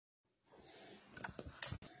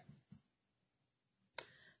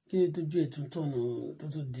kí ni tójú ẹ̀ tún tọ̀nà tó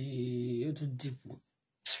tún di ó tún dìpọ̀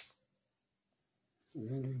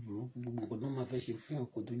lórí burúkú gbogbo nǹkan náà máa fẹ́ ṣe fún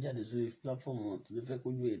ọkọ̀ tó jáde sórí pílátfọ́ọ̀mù tó lè fẹ́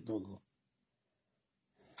kójú ẹ̀ tọ̀gọ̀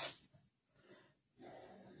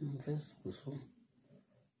mo fẹ́ kò sọ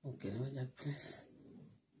òkè ní wájà prince.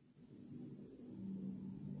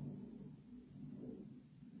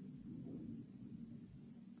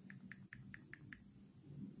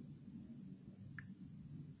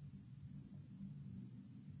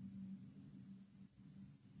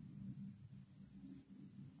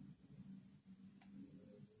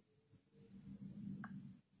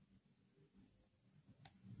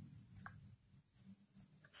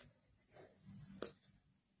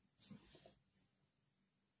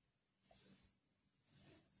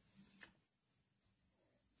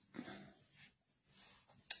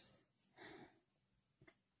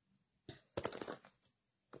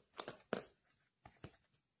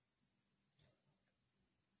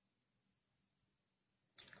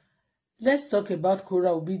 Let's talk about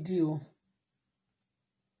Korra Obidi.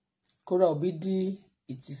 Korra Obidi,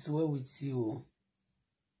 it is well with you.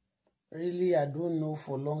 Really, I don't know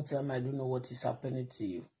for a long time. I don't know what is happening to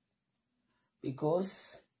you.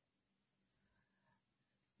 Because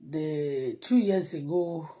the 2 years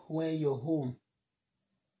ago, when your home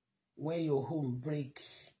break,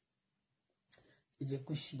 2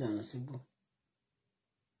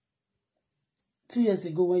 years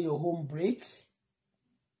ago when your home break,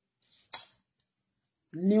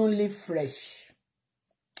 newly fresh,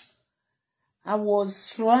 I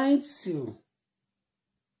was trying to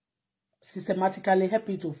systematically help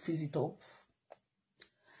you to fix it up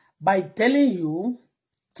by telling you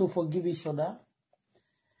to forgive each other.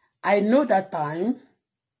 I know that time,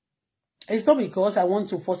 it's not because I want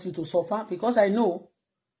to force you to suffer, because I know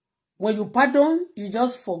when you pardon, you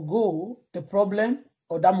just forgo the problem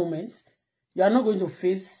or that moment. You are not going to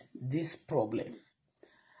face this problem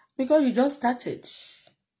because you just started.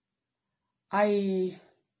 Anyway,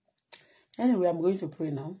 I'm going to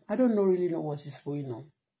pray now. I don't really know what is going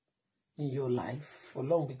on in your life for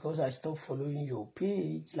long because I stopped following your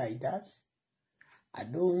page like that. I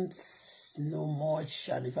don't know much,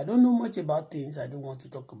 and if I don't know much about things, I don't want to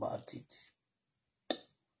talk about it.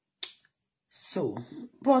 So,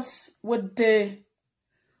 but with the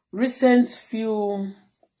recent few,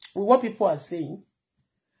 what people are saying,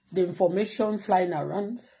 the information flying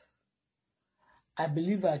around, I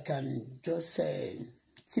believe I can just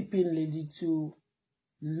tip in lady to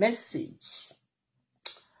message,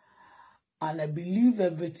 and I believe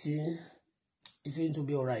everything is going to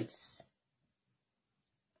be all right.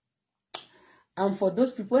 And for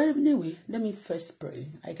those people, anyway, let me first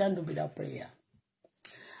pray. I can't do without prayer.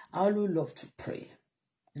 I always love to pray,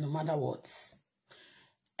 no matter what.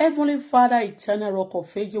 Heavenly Father, eternal rock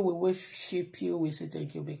of ages, we worship you. We say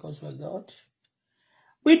thank you because we're God.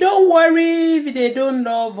 We don't worry if they don't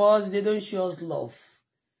love us, they don't show us love.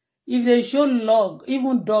 If they show love,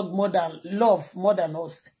 even dog more than love more than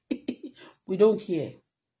us, we don't care.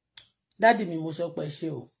 That is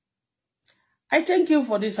me. I thank you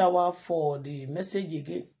for this hour, for the message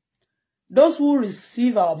again. Those who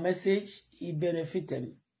receive our message, it benefit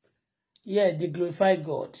them. Yeah, they glorify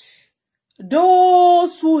God.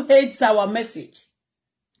 Those who hate our message,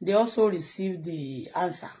 they also receive the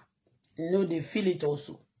answer. You know, they feel it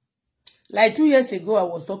also. Like 2 years ago, I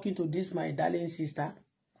was talking to this, my darling sister.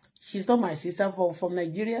 She's not my sister from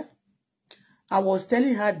Nigeria. I was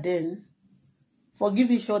telling her then,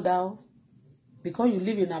 forgive each other because you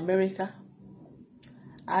live in America.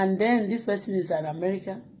 And then this person is in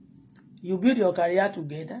America. You build your career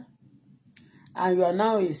together. And you are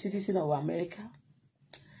now a citizen of America.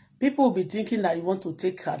 People will be thinking that you want to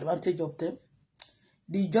take advantage of them.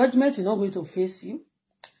 The judgment is not going to face you.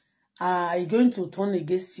 Is going to turn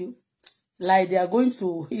against you. Like they are going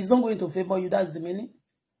to, it's not going to favor you. That's the meaning.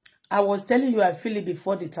 I was telling you, I feel it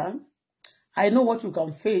before the time. I know what you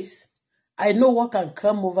can face. I know what can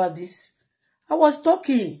come over this. I was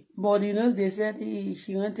talking, but you know, they said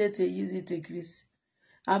she wanted to use it to Chris.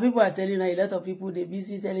 And people are telling her, a lot of people, they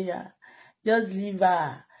busy telling her, just leave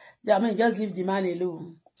her. I mean, just leave the man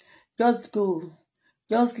alone. Just go.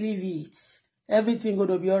 Just leave it. Everything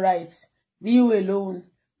gonna be all right. Be you alone.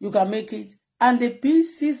 You can make it. And the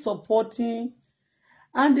PC supporting.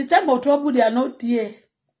 And the time of trouble, they are not there.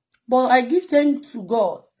 But I give thanks to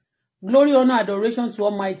God. Glory, honor, adoration to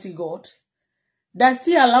Almighty God. That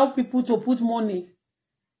still allow people to put money.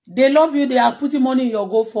 They love you. They are putting money in your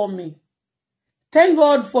GoFundMe. Thank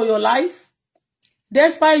God for your life.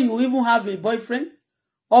 Despite you even have a boyfriend.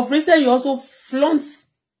 Of recent, you also flaunt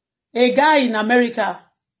a guy in America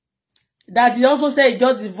that he also said he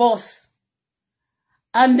just divorced.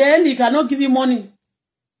 and then he cannot give you money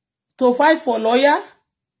to fight for lawyer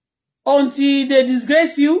until they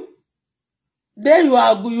disgrace you. Then you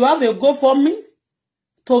have a GoFundMe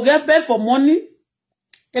to get paid for money.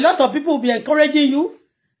 A lot of people will be encouraging you.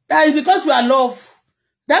 That is because you are loved.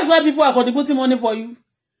 That's why people are contributing money for you.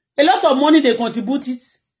 A lot of money they contribute it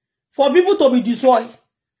for people to be destroyed,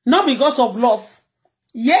 not because of love.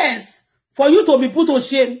 Yes, for you to be put to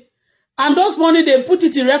shame. And those money they put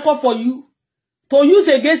it in record for you to use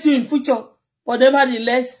against you in future. But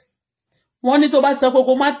nevertheless, money to bá ti sọ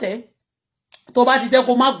kó má tẹ̀, tó bá ti tẹ̀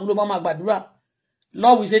kó má gbúlò má gbàdúrà.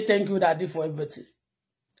 Lord, we say thank you, Daddy, for everything.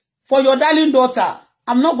 For your darling daughter,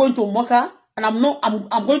 I'm not going to mock her, and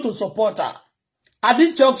I'm going to support her. At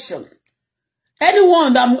this junction,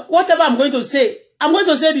 anyone whatever I'm going to say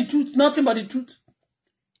the truth, nothing but the truth.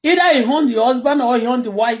 Either he haunt the husband or he haunt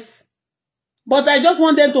the wife. But I just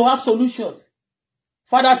want them to have solution.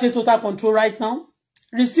 Father, take total control right now.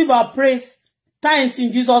 Receive our praise. Thanks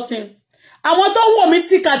in Jesus' name. I want to wò mí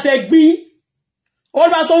tí kàtẹ́gbín. All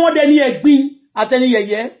of us want any ẹ̀gbin àtẹni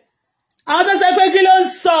yẹ̀yẹ́. Àwọn tó ṣe pé kí ló ń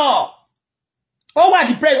sọ. Ó wà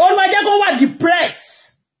depressed. Ó wá jẹ́ kó wà depressed.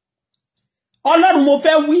 Ọlọ́run mo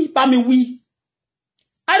fẹ́ wí, bá mi wí.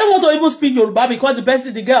 I don't want to even speak Yoruba because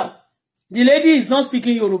the girl, the lady is not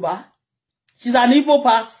speaking Yoruba. She's an Igbo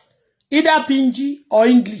part, either Pinji or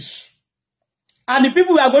English. And the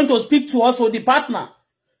people we are going to speak to also, the partner,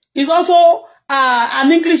 is also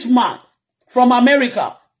an Englishman from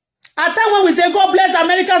America. At time when we say, God bless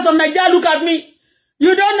America, some Nigeria, look at me.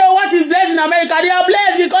 You don't know what is blessed in America. They are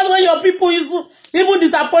blessed because when your people even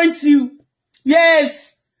disappoint you.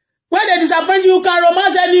 Yes. When they disappoint you, you can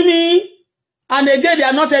romance enemy. And again, they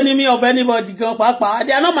are not enemy of anybody. They are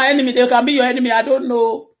not my enemy. They can be your enemy. I don't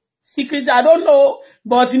know. Secrets, I don't know.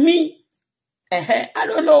 But me, I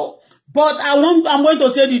don't know. But I'm going to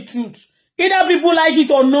say the truth. Either people like it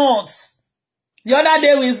or not. The other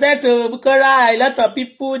day we said to Korra, a lot of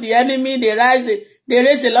people, the enemy, they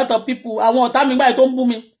raise a lot of people. I want to buy don't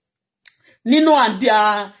boom. Nino and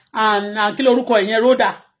Kiloruko and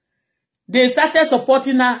Rhoda. They started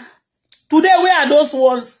supporting her. Today, where are those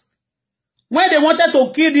ones? When they wanted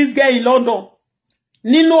to kill this girl in London,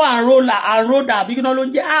 Nino and Rhoda,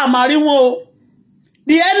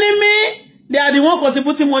 the enemy, they are the one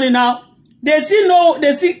contributing money now. They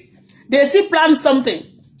see plan something.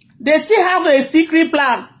 They still have a secret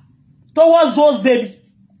plan towards those baby,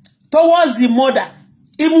 towards the mother,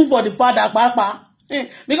 even for the father, Papa.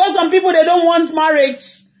 Because some people, they don't want marriage.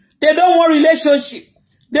 They don't want relationship.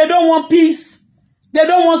 They don't want peace. They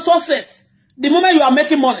don't want success. The moment you are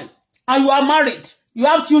making money, and you are married, you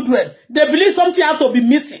have children, they believe something has to be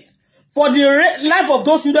missing for the life of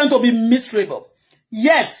those children to be miserable.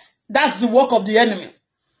 Yes, that's the work of the enemy.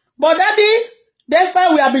 But Daddy,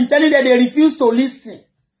 despite we have been telling them, they refuse to listen.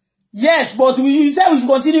 Yes, but you said we should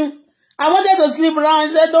continue. I wanted to sleep around.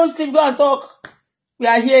 I said, don't sleep, go and talk. We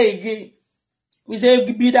are here again. We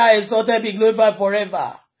say, be thou exalted, be glorified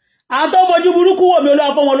forever. And don't forget, Buruku, me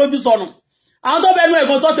ola fun won loju sonu. And don't benu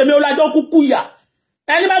egon so temi ola jo kuku ya.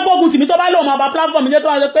 Ẹni bá gbógun tì mí tó bá lọ ma ba platform je to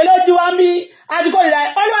wa so pe loju wa mi ati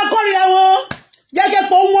korira Olúwa korira wọn jẹ́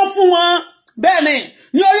kepo wọn fún wọn bẹ́ẹ̀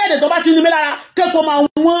ni orí èdè tó bá ti ní mi lára kepo ma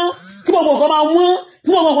wọn kí gbogbo kan ma wọn kí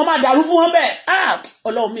gbogbo kan ma dàrú fún wọn bẹ́ẹ̀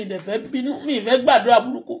Ọlọ́run mi de fẹ́ bínú mi fẹ́ gbàdúrà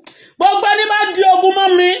burúkú gbogbo ẹni bá di ogun mọ́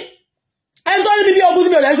mi ẹni tó ní bí ogun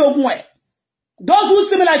mi ò lè ṣe ogun ẹ̀. Those who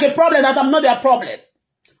see me like a problem that I'm not their problem.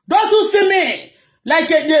 Those who see me like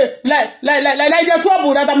the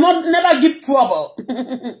trouble that I'm not never give trouble.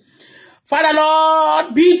 Father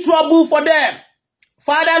Lord, be trouble for them.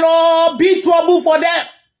 Father Lord, be trouble for them.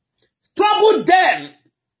 Trouble them.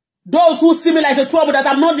 Those who see me like a trouble that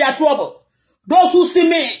I'm not their trouble. Those who see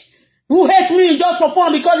me, who hate me just for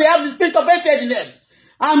fun because they have the spirit of hatred in them.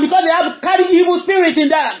 And because they have carry evil spirit in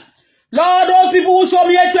them. Lord, those people who show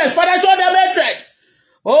me hatred, Father, show them hatred.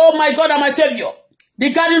 Oh my God and my Savior,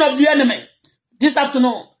 the guardian of the enemy. This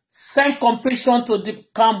afternoon, send confusion to the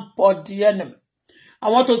camp of the enemy. I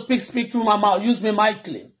want to speak through my mouth. Use me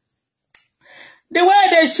mightily. The way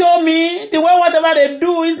they show me, the way whatever they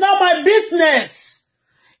do, is not my business.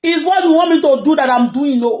 It's what you want me to do that I'm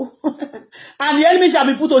doing, no. And the enemy shall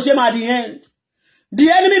be put to shame at the end. The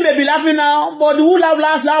enemy may be laughing now, but who laugh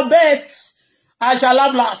last, laugh best. I shall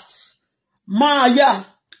laugh last. Yeah,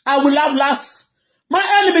 I will laugh last. My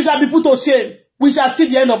enemy shall be put to shame. We shall see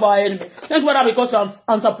the end of our enemy. Thank you, Father, because you have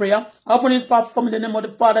answered prayer. I open this platform in the name of the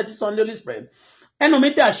Father, the Son, and the Holy Spirit. And no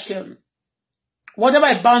matter shame. Whatever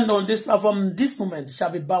I bound on this platform, this moment shall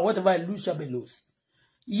be bound. Whatever I lose shall be loose.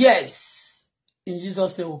 Yes. In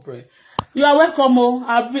Jesus' name we pray. You are welcome.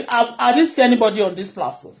 I didn't see anybody on this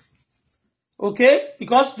platform. Okay?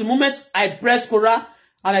 Because the moment I press Korra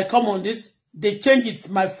and I come on this, they change it,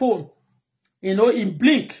 my phone, you know, in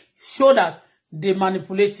blink, show that they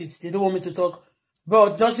manipulate it. They don't want me to talk.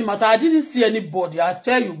 But it doesn't matter. I didn't see anybody, I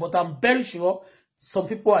tell you, but I'm very sure some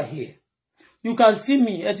people are here. You can see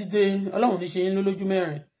me,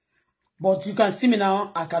 but you can see me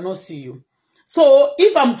now, I cannot see you. So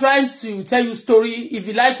if I'm trying to tell you story, if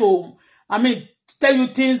you like, tell you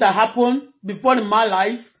things that happened before in my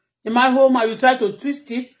life, in my home, I will try to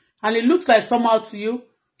twist it, and it looks like somehow to you.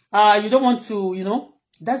 You don't want to, you know,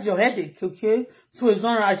 that's your headache, okay? So it's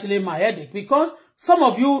not actually my headache, because some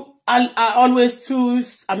of you are always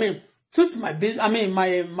twist my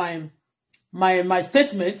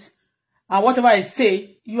statements, and whatever I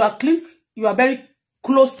say, you are very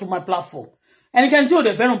close to my platform. And you can tell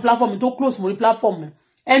the very platform, to close my platform.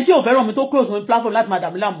 And you very to close my platform, like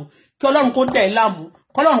Madam Lamu. Kolon ko de lamu,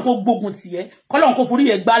 kolon ko gbogun ti e, kolon ko fori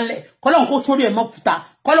e gbale, kolon ko sori e moputa,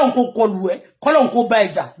 kolon ko kolu e, kolon ko ba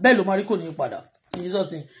eja, be lo mari ko ni pada. In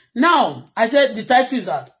Jesus' name. Now, I said the title is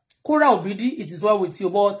that Korra Obidi, it is well with you,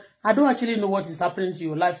 but I don't actually know what is happening to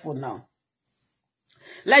your life for now.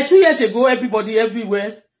 Like 2 years ago, everybody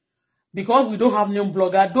everywhere, because we don't have new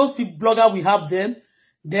blogger, those people blogger, we have them.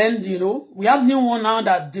 Then, you know, we have new one now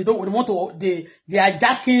that they are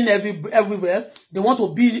jacking everywhere. They want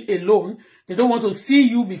to be alone. They don't want to see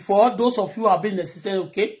you before. Those of you have been assistant,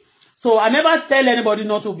 okay? So I never tell anybody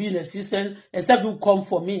not to be an assistant except you come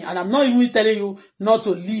for me. And I'm not even telling you not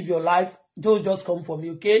to live your life. Don't just come for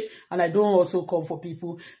me, okay? And I don't also come for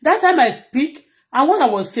people. That time I speak, and what I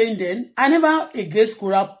was saying then, I never against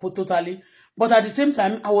Korra totally. But at the same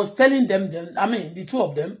time, I was telling them, the two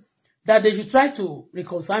of them, that they should try to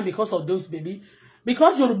reconcile because of those baby.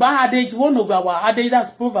 Because Yoruba adage, one of our adage, that's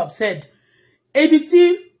proverb said,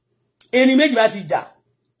 ABT, any méjì bá ti jà,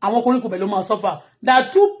 àwọn koríko bẹ̀ ló máa suffer. There are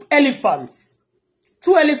two elephants,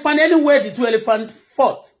 anywhere the two elephants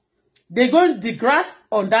fought, the grass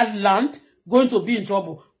on that land going to be in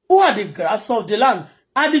trouble. Who are the grass of the land?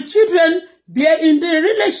 Are the children bear in the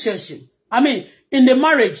relationship? In the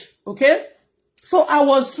marriage, okay? So I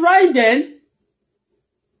was trying then.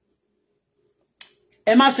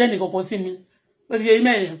 Ẹ má send nǹkan sí mi. Ó ti yé yín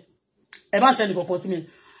mẹ́rin. Ẹ má send nǹkan sí mi.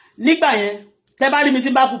 Nígbà yẹn, tẹ́ bá rí mi tí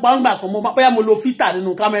bá pupa ńgbà kan mo bóyá mo lo filter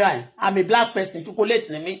nínú camera yẹn. I'm a black person, chocolate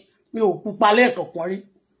ni mi. Mi ò pupa lẹ́ẹ̀kọ̀kan rí.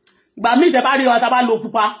 Ìgbà míì tẹ́ bá rí wa tá bá lo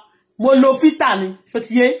pupa, mo lo filter ni. Ṣó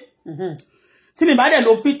ti yé? Tí mi bá dẹ̀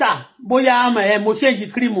lo filter, bóyá mo change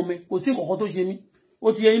cream mi, kò sí nǹkan tó ṣe mí.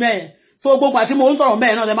 Ó ti yé yín mẹ́rin. So gbogbo àti mo ń sọ̀rọ̀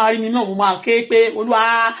mẹ́rin náà tẹ́ máa rí mi náà mo máa ké pé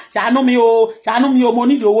Olúwa ṣàánú mi o mo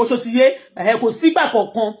need owó. Ṣó ti yé kò sígbà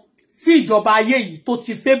kankan sí ìjọba ayé yìí tó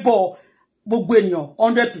ti favor gbogbo ènìyàn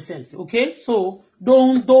 100%, okay? So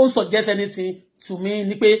don't suggest anything to me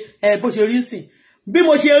ní pé bó ṣe rí sìn bí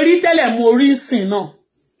mo ṣe rí tẹ́lẹ̀ mo rí sìn náà.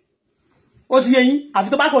 Ó ti yé yín àfi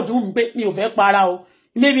tó bá kọ̀ tó wù mí pé mi ò fẹ́ para o.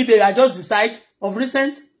 Maybe I just decide of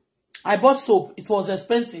recent I bought soap. It was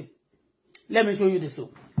expensive. Let me show you the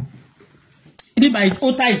soap. By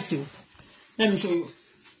old title. Let me show you.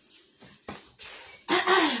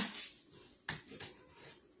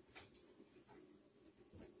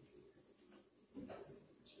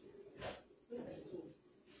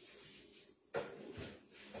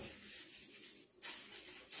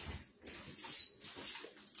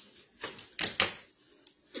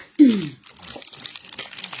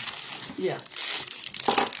 Yeah.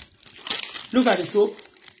 Look at the soap.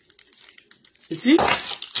 You see?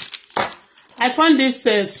 I found this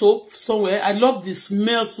soap somewhere. I love the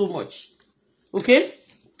smell so much. Okay?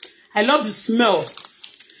 I love the smell.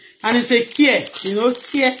 And it's a care. You know,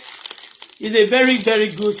 care is a very,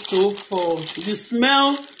 very good soap for the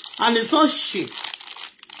smell. And it's not cheap.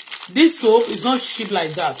 This soap is not cheap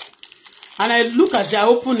like that. And I look at it, I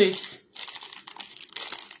open it.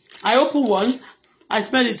 I open one. I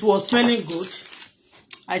smell it was smelling good.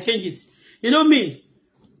 I change it. You know me,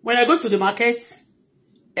 when I go to the market,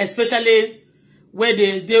 especially where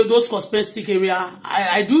those cosmetic area,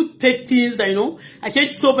 I do take things, you know. I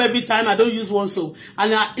change soap every time. I don't use one soap.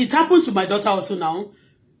 And it happened to my daughter also now.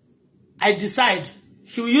 I decide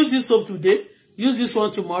she will use this soap today, use this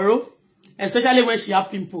one tomorrow, especially when she have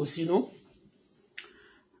pimples, you know.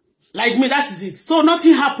 Like me, that is it. So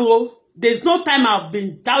nothing happened. There's no time I've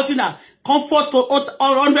been doubting that comfort or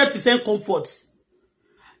 100% comfort.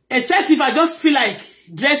 Except if I just feel like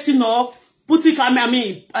dressing up, putting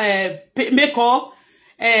makeup,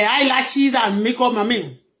 eyelashes and makeup,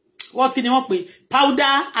 what can you want with powder,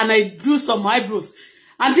 and I do some eyebrows.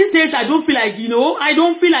 And these days I don't feel like, you know, I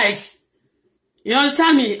don't feel like, you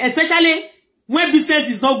understand me? Especially when business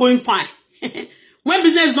is not going fine. When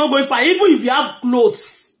business is not going fine, even if you have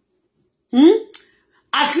clothes,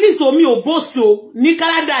 At least omi ò boast o ní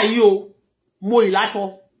Canada yìí o mo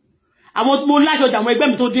ìláṣọ àwọn mo láṣọ jàwọn ẹgbẹ́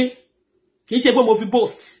mi tó dé kì í ṣe pé mo fi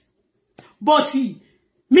boast but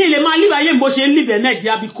me le ma live ayé bó ṣe live in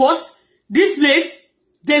Nigeria because this place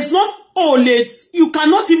there's not OLA. You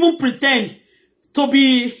cannot even pretend to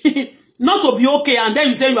be not to be okay and then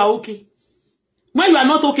you say you are okay. When you are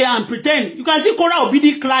not okay and pretend, you can see Korra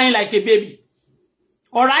Obidi crying like a baby.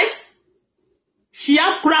 All right? She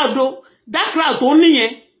have crowd though. That crowd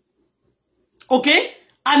only, okay?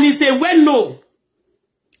 And it's a well-known.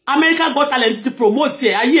 America Got Talent to promote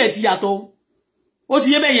here. Aye eti yato. O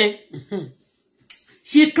ti ye be.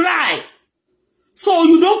 She cry. So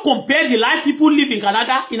you don't compare the life people live in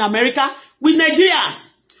Canada, in America, with Nigerians.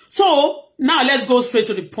 So now let's go straight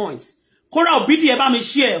to the points. Korra Obidi eba me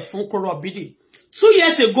share from Korra Obidi. 2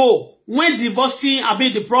 years ago, when divorcing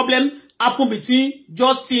about the problem happened between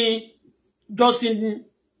Justin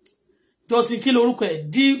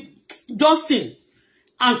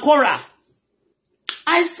and Korra,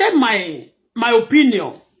 I said my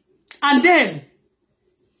opinion, and then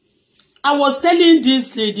I was telling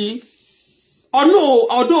this lady,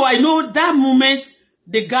 although I know that moment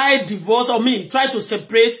the guy divorced or me tried to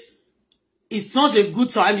separate, it's not a good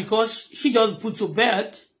time because she just put to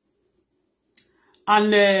bed.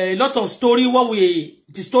 And a lot of story,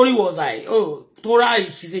 the story was like, oh, Torah,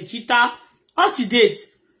 she's a cheater. Up to date,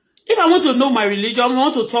 if I want to know my religion, I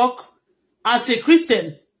want to talk as a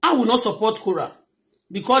Christian, I will not support Korra.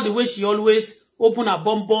 Because the way she always open her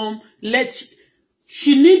bomb,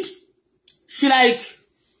 she like,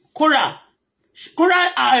 Korra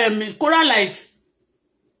like,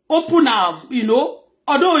 open her, you know,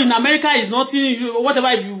 although in America is nothing, whatever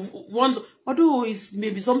if you want, although it's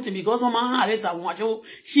maybe something because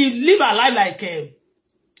she live her life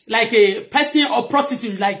like a person or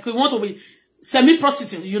prostitute, like you want to be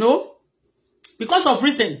semi-prostitute, you know, because of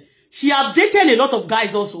reason. She have dated a lot of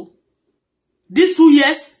guys also. These 2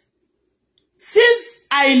 years, since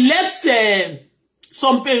I left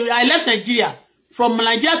I left Nigeria, from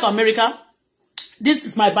Nigeria to America, this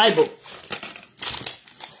is my Bible.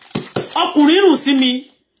 See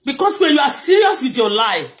me, because when you are serious with your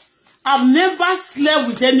life, I've never slept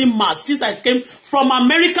with any man since I came from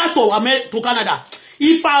America to Canada.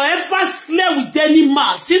 If I ever slept with any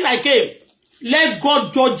man since I came, let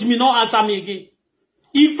God judge me, not answer me again.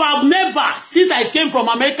 If I've never, since I came from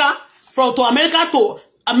America, to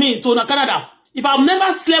Canada, if I've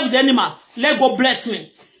never slept with any man, let God bless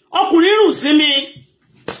me. See me.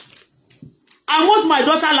 I want my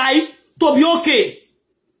daughter life to be okay.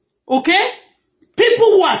 Okay? People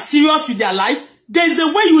who are serious with their life, there's a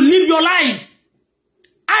way you live your life.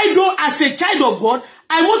 I know as a child of God,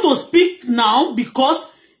 I want to speak now because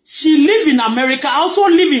she live in America. I also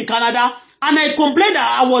live in Canada. And I complained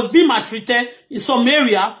that I was being maltreated in some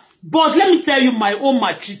area. But let me tell you my own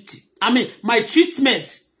my treatment.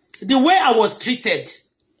 The way I was treated.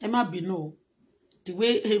 The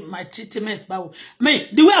way my treatment.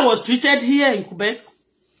 The way I was treated here in Quebec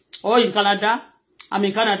or in Canada. I'm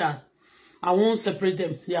in Canada. I won't separate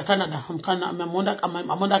them. They are Canada. I'm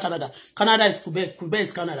under Canada. Canada is Quebec. Quebec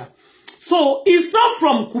is Canada. So it's not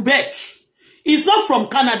from Quebec. It's not from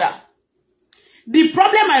Canada. The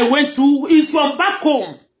problem I went through is from back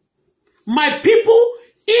home. My people,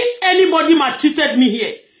 if anybody maltreated me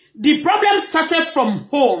here, the problem started from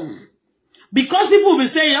home. Because people will be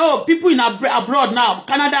saying, oh, people in abroad now,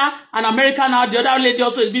 Canada and America now, the other lady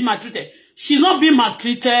also is being maltreated. She's not being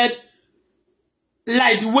maltreated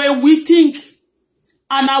like the way we think.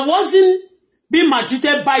 And I wasn't being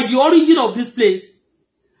maltreated by the origin of this place.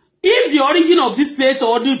 If the origin of this place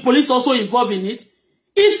or the police also involved in it,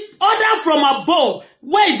 it's order from above.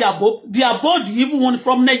 Where is the above? The above, the evil one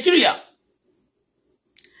from Nigeria.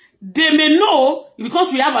 They may know,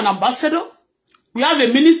 because we have an ambassador, we have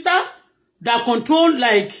a minister that control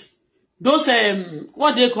like those,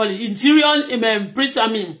 what they call it, interior,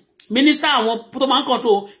 minister, and put them on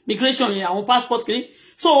control, migration, and passport.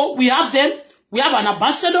 So we have them, we have an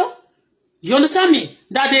ambassador. You understand me?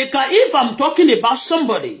 That they can, if I'm talking about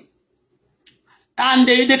somebody, and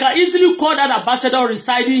they can easily call that ambassador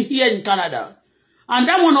residing here in Canada. And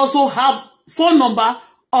that one also have phone number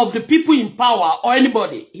of the people in power or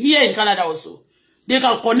anybody here in Canada also. They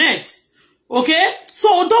can connect. Okay?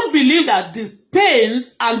 So don't believe that the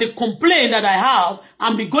pains and the complaint that I have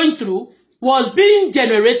and be going through was being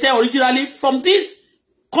generated originally from this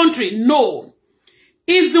country. No.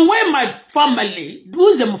 It's the way my family,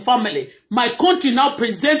 my country now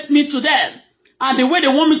presents me to them. And the way they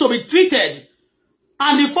want me to be treated.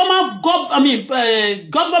 And the former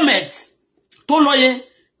government told lawyer,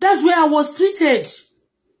 that's where I was treated.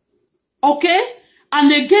 Okay?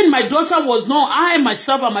 And again, my daughter was not, I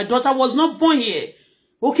myself and my daughter was not born here.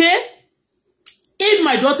 Okay? If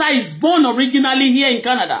my daughter is born originally here in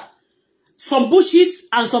Canada, some bullshit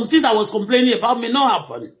and some things I was complaining about may not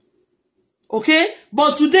happen. Okay?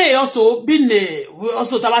 But today also, being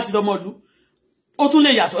also tabati domodu,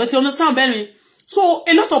 otule yato. You understand, Benny? So,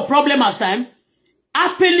 a lot of problem as time.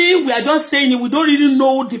 Happily, we are just saying it. We don't really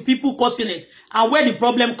know the people causing it and where the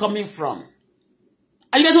problem coming from.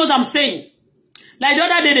 Are you guys what I'm saying? Like the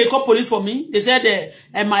other day, they called police for me. They said,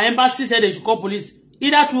 and my embassy said they should call police.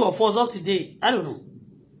 Either true or false up today. I don't know.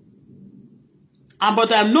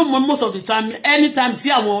 But I know most of the time, anytime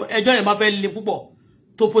I want enjoy my family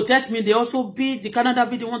to protect me, they also be the Canada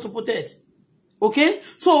be the one to protect. Okay?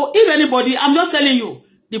 So if anybody, I'm just telling you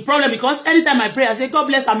the problem, because anytime I pray, I say, God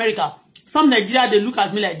bless America. Some Nigeria, they look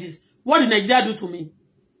at me like this. What did Nigeria do to me?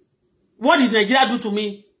 What did Nigeria do to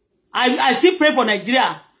me? I still pray for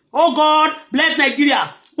Nigeria. Oh God, bless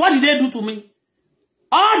Nigeria. What did they do to me?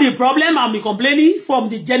 All the problem I'm complaining from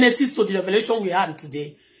the Genesis to the revelation we had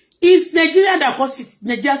today is Nigeria that caused it.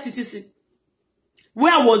 Nigeria citizen.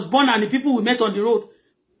 Where I was born and the people we met on the road.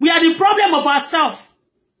 We are the problem of ourselves.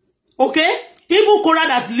 Okay? Even Korra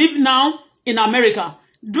that live now in America.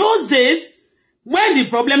 Those days, when the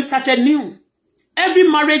problem started new, every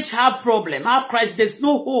marriage have problem, have crisis. There's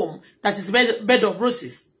no home that is bed of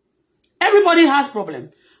roses. Everybody has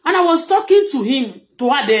problem. And I was talking to him, to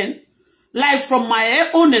her then, like from my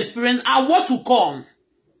own experience, and what to come.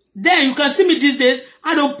 Then you can see me these days,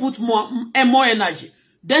 I don't put more energy.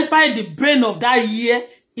 Despite the brain of that year,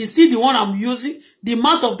 is still the one I'm using. The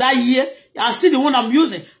amount of that years, is still the one I'm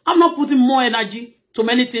using. I'm not putting more energy to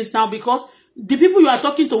many things now because the people you are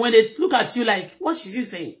talking to, when they look at you like, what is he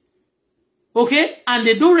saying? Okay? And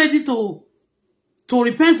they don't ready to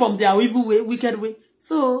repent from their evil way, wicked way.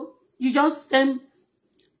 So, you just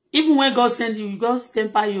even when God sends you, you just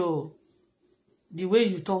temper the way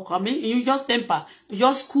you talk. I mean, you just temper. You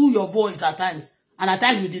just cool your voice at times. And at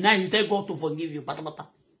times you deny, you tell God to forgive you. Pata, pata.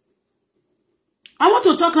 I want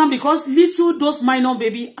to talk now because those minor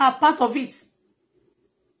baby are part of it.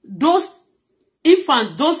 Those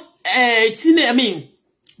infants, those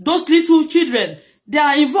those little children, they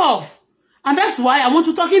are involved. And that's why I want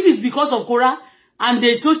to talk. If it's because of Korra and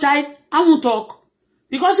the so child, I won't talk.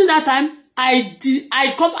 Because in that time, I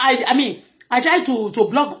tried to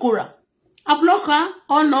block Korra. I block her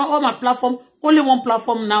on all my platform. Only one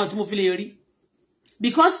platform now,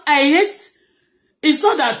 because I hate. It's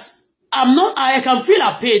not that I can feel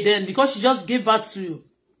her pain then because she just gave birth to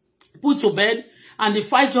put to bed and the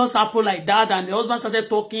fight just happened like that and the husband started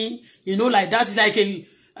talking, like that. It's like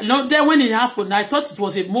then when it happened, I thought it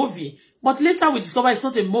was a movie, but later we discovered it's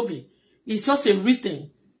not a movie. It's just a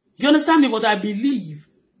written. You understand me? But I believe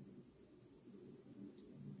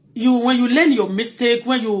when you learn your mistake,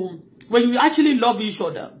 when you actually love each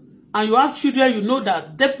other and you have children, you know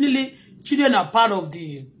that definitely children are part of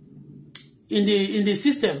in the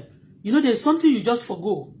system. There's something you just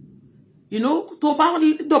forgo. Bending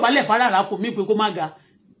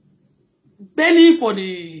for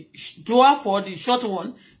the door for the short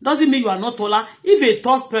one doesn't mean you are not taller. If a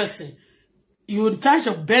tall person, you in charge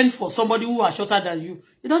of bend for somebody who are shorter than you,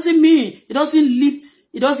 it doesn't mean, it doesn't lift,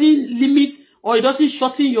 it doesn't limit, or it doesn't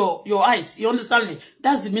shorten your height. You understand me?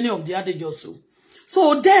 That's the meaning of the adage also.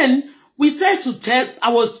 So then we try to tell,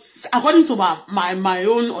 according to my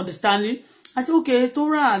own understanding, I said, okay,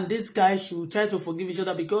 Torah and this guy should try to forgive each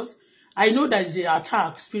other because I know that it's an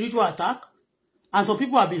attack, spiritual attack, and some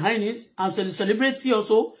people are behind it, and so the celebrity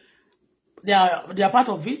also, they are part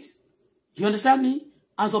of it. You understand me?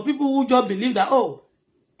 And some people who just believe that,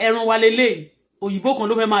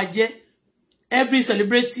 every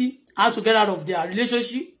celebrity has to get out of their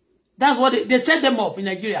relationship. That's what they set them up in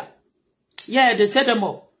Nigeria. Yeah, they set them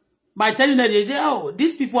up by telling them, they say,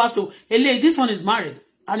 these people have to, this one is married,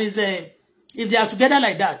 and if they are together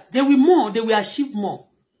like that, they will achieve more.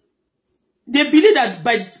 They believe that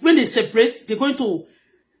when they separate, they're going to,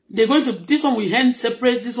 this one will end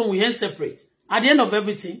separate, this one will end separate. At the end of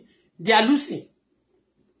everything, they are losing.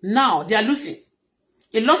 Now, they are losing.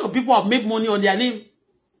 A lot of people have made money on their name.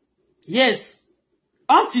 Yes.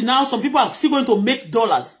 Up till now, some people are still going to make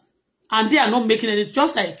dollars. And they are not making it.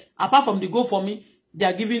 Just like, apart from the GoFundMe, they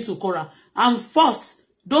are giving to Korra. And first,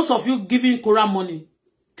 those of you giving Korra money,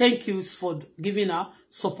 thank you for giving her,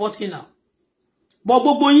 supporting her. But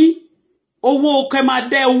owo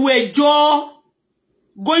kemade wejo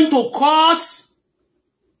going to court.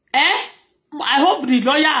 I hope the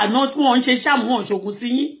lawyer are not one shogun.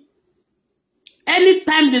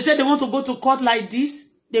 Anytime they say they want to go to court like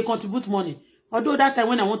this, they contribute money. Although that time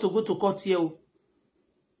when I want to go to court here,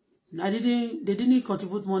 They didn't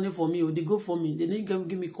contribute money for me, or they go for me. They didn't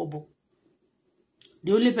give me kobo.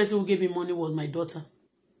 The only person who gave me money was my daughter.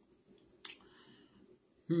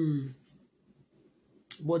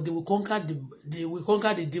 But they will conquer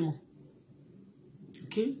the demon.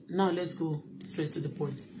 Okay, now let's go straight to the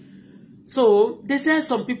point. So they said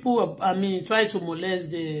some people, try to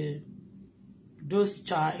molest those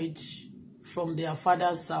child from their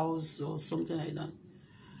father's house or something like that.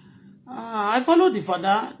 I follow the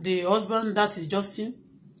father, the husband, that is Justin.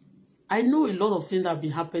 I know a lot of things that have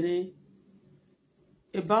been happening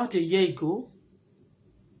about a year ago.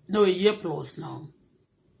 No, a year plus now.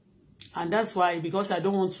 And that's why, because I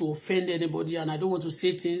don't want to offend anybody and I don't want to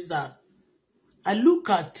say things that I look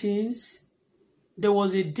at things. There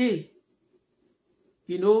was a day,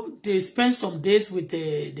 they spent some days with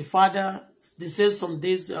the father. They said some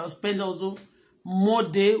days, spent also more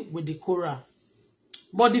day with the Korra.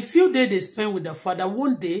 But the few days they spent with the father,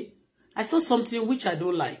 one day, I saw something which I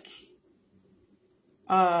don't like.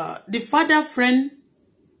 The father friend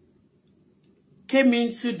came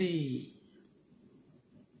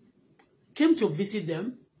to visit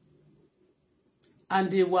them,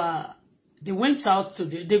 and they went out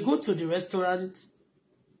they go to the restaurant.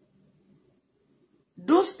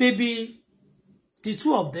 Those baby, the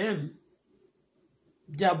two of them,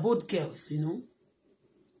 they are both girls,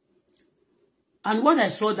 And what I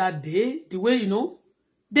saw that day, the way,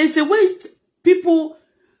 there's a way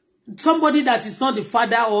somebody that is not the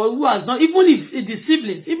father, or who has not, even if the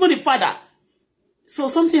siblings, even the father. So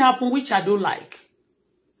something happened which I don't like.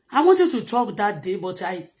 I wanted to talk that day, but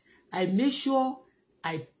I made sure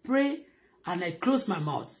I pray and I close my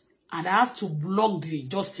mouth. And I have to block the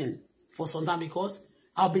Justin for some time, because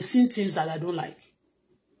I'll be seeing things that I don't like.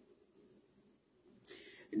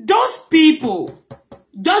 Those people,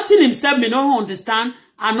 Justin himself may not understand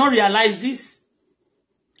and not realize this.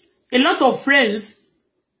 A lot of friends,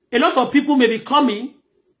 a lot of people may be coming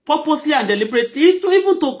purposely and deliberately to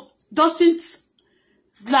even to Justin's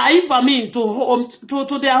life,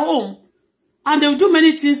 to their home. And they will do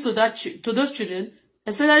many things to those children,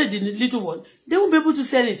 especially the little one. They won't be able to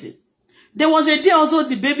say anything. There was a day also,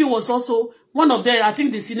 the baby was also, one of them, I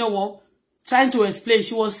think the senior one, trying to explain.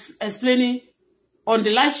 She was explaining on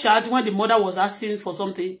the live chat when the mother was asking for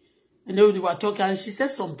something, and they were talking, and she said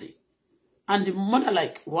something. And the mother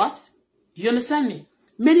like, what? You understand me?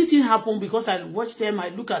 Many things happen because I watch them, I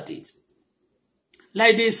look at it.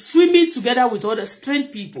 Like they swimming together with other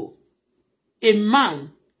strange people. A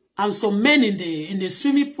man and some men in the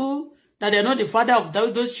swimming pool, that they're not the father of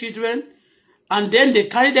those children. And then they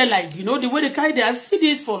carry them like, the way they carry them. I've seen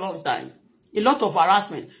this for a long time. A lot of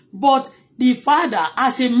harassment. But the father,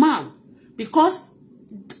 as a man, because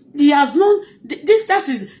he has known,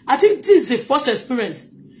 I think this is the first experience.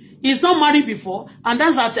 He's not married before. And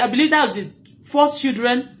I believe that's the first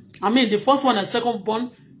children, the first one and second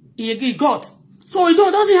born, he got. So he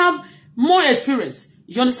doesn't have more experience.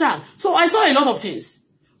 You understand? So I saw a lot of things.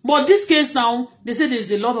 But this case now, they say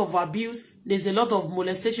there's a lot of abuse, there's a lot of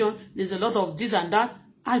molestation, there's a lot of this and that.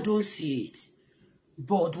 I don't see it.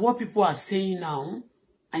 But what people are saying now,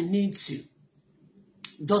 I need to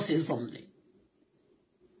just say something.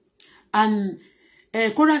 And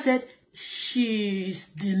Korra said she's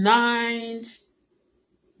denied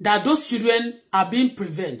that those children are being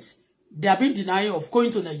prevented. They are being denied of going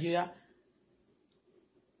to Nigeria.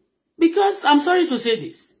 Because, I'm sorry to say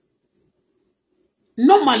this,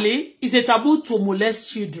 normally, it's a taboo to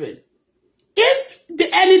molest children. If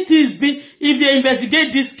they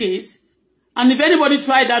investigate this case, and if anybody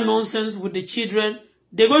tried that nonsense with the children,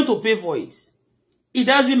 they're going to pay for it. It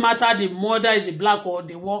doesn't matter the mother is a black or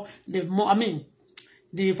the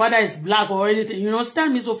father is black or anything. You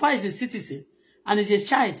understand me? So far, he's a citizen and he's a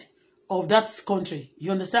child of that country.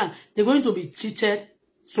 You understand? They're going to be treated.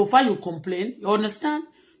 So far, you complain. You understand?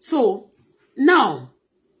 So now,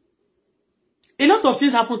 a lot of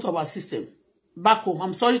things happen to our system back home.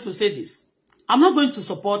 I'm sorry to say this. I'm not going to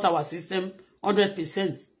support our system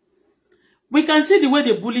 100%. We can see the way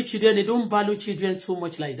they bully children. They don't value children too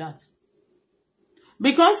much like that.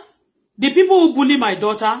 Because the people who bully my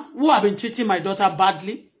daughter, who have been treating my daughter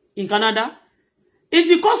badly in Canada, it's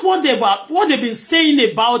because what they've been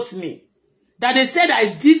saying about me, that they said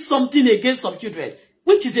I did something against some children,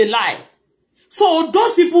 which is a lie. So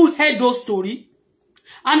those people heard those stories,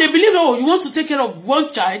 and they believe, oh, you want to take care of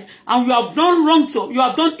one child, and you have done wrong to, you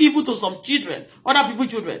have done evil to some children, other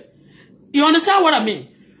people's children. You understand what I mean?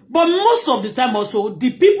 But most of the time also,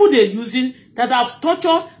 the people they're using that have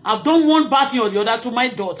tortured, have done one bad thing or the other to my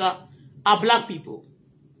daughter, are black people.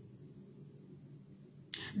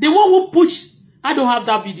 The one who push I don't have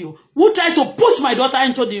that video. Who tried to push my daughter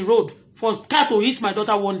into the road for car to hit my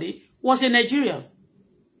daughter one day was in Nigeria.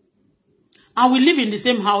 And we live in the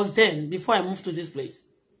same house then, before I moved to this place.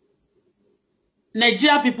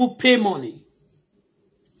 Nigeria people pay money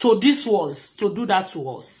to these ones to do that to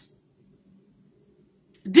us.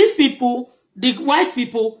 These people, the white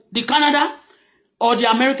people, the Canada or the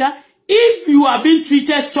America, if you are being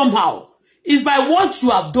treated somehow, it's by what you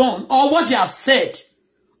have done or what they have said,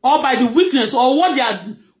 or by the weakness or what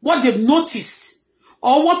they've noticed,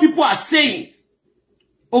 or what people are saying,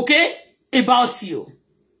 okay, about you.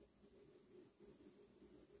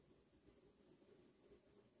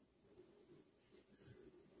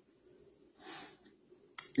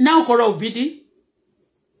 Now, Korra Obidi,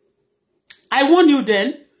 I warn you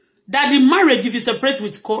then that the marriage, if you separate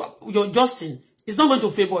with your Justin, is not going to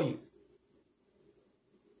favor you.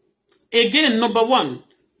 Again, number one,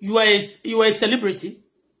 you are a celebrity.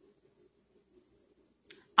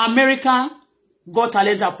 America Got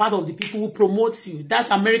Talent are part of the people who promote you. That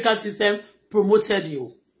American system promoted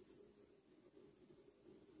you.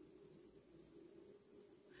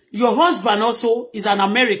 Your husband also is an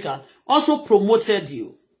American, also promoted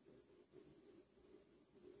you.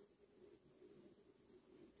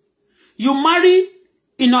 You marry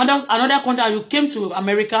in another country and you came to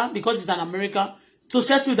America because it's an America to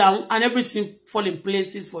settle down and everything fall in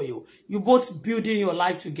places for you. You both building your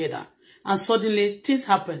life together and suddenly things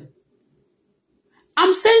happen.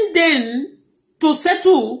 I'm saying then to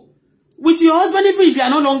settle with your husband, even if you are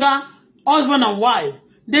no longer husband and wife,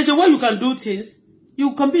 there's a way you can do things.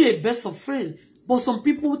 You can be a best of friends. But some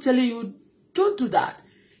people telling you, don't do that.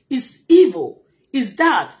 It's evil. It's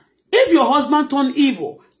that. If your husband turned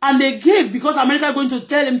evil and they gave, because America is going to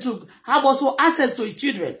tell him to have also access to his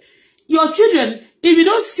children. Your children, if you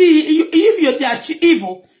don't see, if they are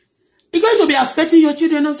evil, it's going to be affecting your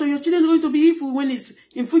children. Also, your children are going to be evil when it's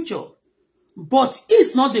in future. But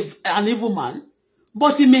he's not an evil man.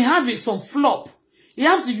 But he may have some flop. He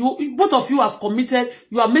has, both of you have committed,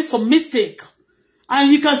 you have made some mistake.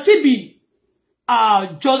 And you can still be,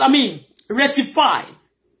 rectified.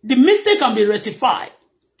 The mistake can be rectified.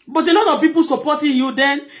 But a lot of people supporting you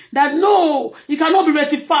then, that no, it cannot be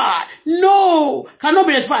rectified. No, cannot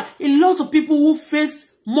be rectified. A lot of people who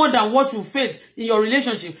face more than what you face in your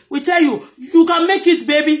relationship will tell you, you can make it,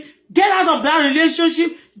 baby. Get out of that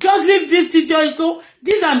relationship. Just leave this situation,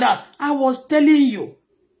 this and that. I was telling you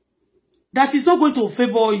that it's not going to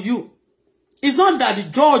favor you. It's not that the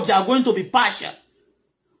judge are going to be partial.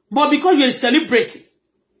 But because you're a celebrity,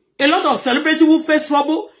 a lot of celebrities will face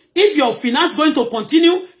trouble. If your finance is going to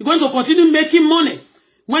continue, you're going to continue making money.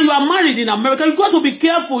 When you are married in America, you got to be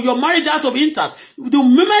careful. Your marriage has to be intact. The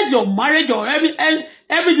moment your marriage or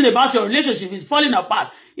everything about your relationship is falling apart,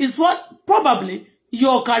 is what probably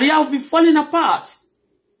your career will be falling apart.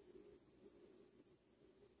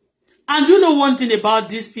 And you know one thing about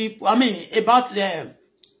these people, about them.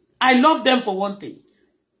 I love them for one thing.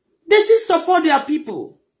 They still support their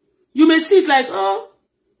people. You may see it like, oh,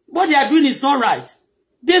 what they are doing is not right.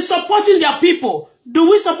 They're supporting their people. Do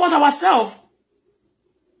we support ourselves?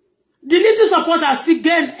 The little support I see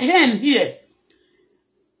again here.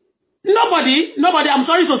 Nobody, I'm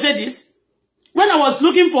sorry to say this. When I was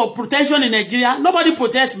looking for protection in Nigeria, nobody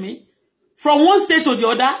protect me. From one state to the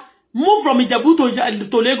other, move from Ijebu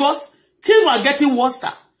to Lagos, things were getting worse.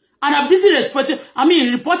 And I'm busy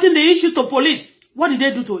reporting the issue to police. What did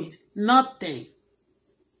they do to it? Nothing.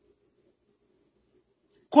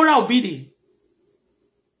 Korra Obidi.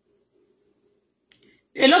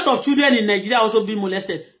 A lot of children in Nigeria also been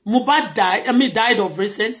molested. Mohbad died of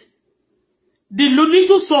recent. The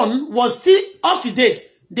little son was still up to date.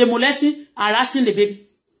 They molesting, harassing the baby.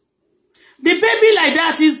 The baby like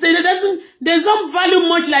that there's no value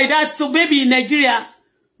much like that. So baby in Nigeria,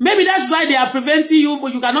 maybe that's why they are preventing you,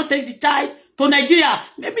 but you cannot take the child to Nigeria.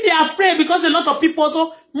 Maybe they are afraid because a lot of people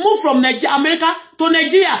also move from America to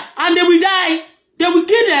Nigeria and they will die. They will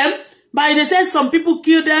kill them. But they said some people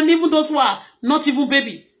kill them, even those who are not even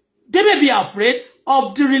baby. They may be afraid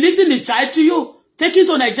of releasing the child to you, taking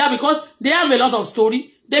to Nigeria because they have a lot of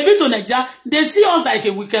story. They've been to Nigeria. They see us like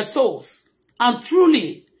a wicked souls. And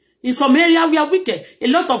truly, in some area we are wicked. A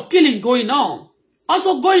lot of killing going on.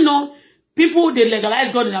 Also going on, people, they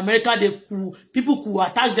legalize God in America. People could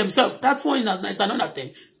attack themselves. That's one, it's another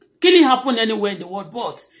thing. Killing happen anywhere in the world.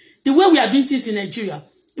 But the way we are doing things in Nigeria,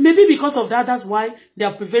 it may be because of that. That's why they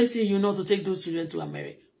are preventing you not to take those children to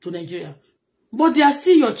America, to Nigeria. But they are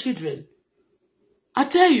still your children. I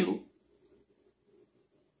tell you.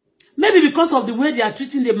 Maybe because of the way they are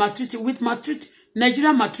treating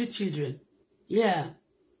Nigeria maltreat children. Yeah.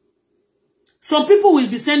 Some people will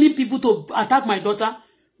be sending people to attack my daughter.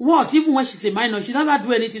 What? Even when she's a minor, she never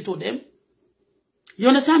do anything to them. You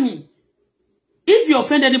understand me? If you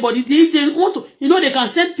offend anybody, if they want to, you know, they can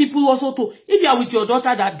send people also to, if you are with your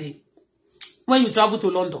daughter that day, when you travel to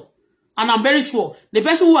London, and I'm very sure, the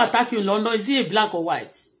person who attacked you in London, is he a black or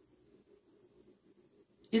white?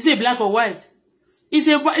 Is he a black or white?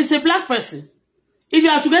 It's a black person. If you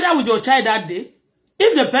are together with your child that day,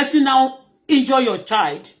 if the person now injure your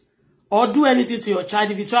child, or do anything to your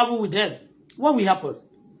child, if you travel with them, what will happen?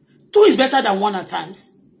 2 is better than 1 at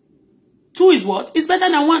times. 2 is what? It's better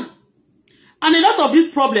than 1. And a lot of these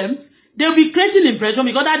problems, they'll be creating impression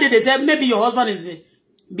because that day they said maybe your husband is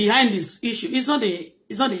behind this issue. It's not the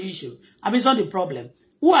issue. I mean, it's not the problem.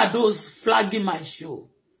 Who are those flagging my show?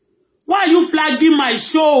 Why are you flagging my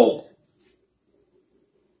show?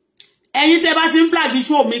 Ẹ̀yin tẹ́ bá tin flag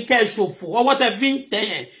show mi ke ṣòfò. Ọwọ́ tẹ́ fi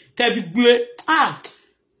tẹ́ ke fi gbé.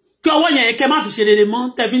 Kí ọwọ́ yẹn ke má fi ṣe rere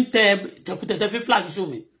mọ́. Tẹ́ fi tẹ́ fi flag show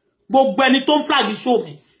mi. Gbogbo ẹni tó flag show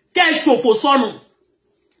mi ke ṣòfò sọnù.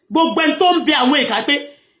 Gbogbo ẹni tó ń bẹ àwọn ìkà pé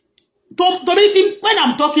when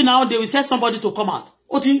I'm talking now, they will send somebody to come out.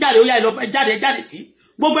 Ó ti ń jáde ó yá lọ jáde tí.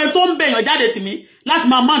 Gbogbo ẹni tó ń bẹ yàn jáde tí mi láti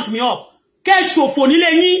máa mount me up. Ke ṣòfò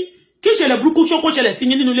nílé yín. Kí ṣẹlẹ̀ burúkú ṣoko ṣẹlẹ̀ sí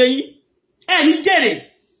yín nínú ilé yín. Ẹ ní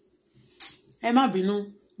jèrè. Ẹ má bínú,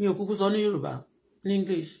 mi ò kúkú sọ ní Yorùbá, ní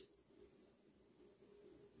English.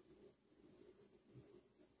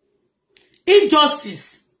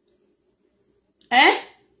 Injustice.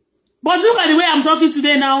 But look at the way I'm talking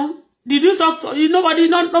today now. Did you talk to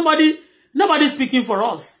nobody speaking for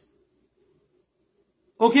us?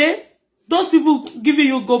 Okay? Those people giving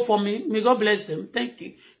you go for me, may God bless them. Thank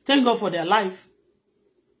you. Thank God for their life.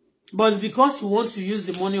 But it's because you want to use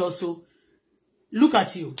the money also. Look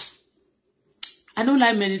at you. I don't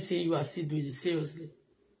like many things you are still doing, seriously.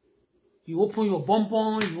 You open your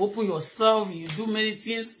bonbon, you open yourself, you do many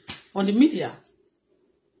things on the media.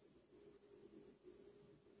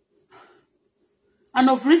 And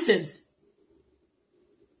of recent,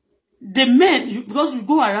 the men, because you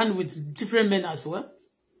go around with different men as well,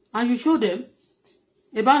 and you show them.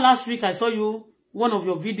 About last week, I saw you, one of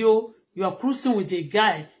your video, you are cruising with a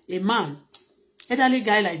guy, a man, elderly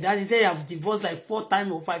guy like that. He said you have divorced like 4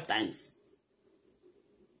 times or 5 times.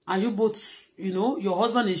 And you both, you know, your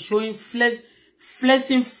husband is showing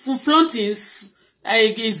flaunting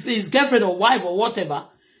his girlfriend or wife or whatever.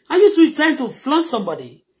 And you two trying to flaunt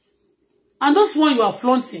somebody. And those one you are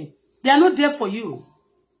flaunting, they are not there for you.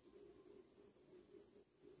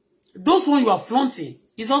 Those one you are flaunting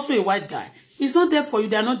is also a white guy. He's not there for you.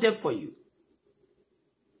 They are not there for you.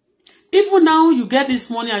 Even now, you get this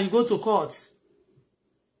money and you go to court.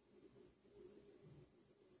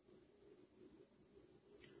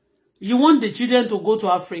 You want the children to go to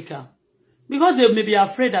Africa. Because they may be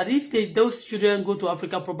afraid that if those children go to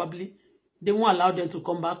Africa, probably, they won't allow them to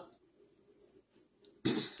come back.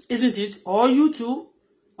 Isn't it? Or you too.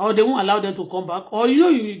 Or they won't allow them to come back. Or you know,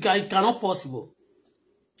 it cannot possible.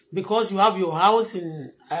 Because you have your house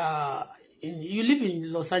you live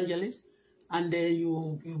in Los Angeles. And then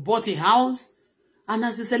you bought a house. And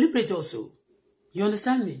as a celebrity also. You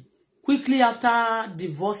understand me? Quickly after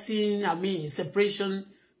divorcing, separation,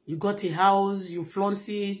 you got a house, you flaunt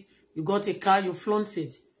it. You got a car, you flaunt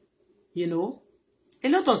it. You know? A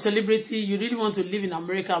lot of celebrity, you really want to live in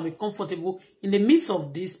America and be comfortable in the midst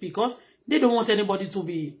of this because they don't want anybody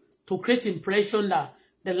to create impression that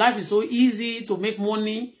the life is so easy to make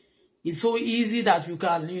money. It's so easy that you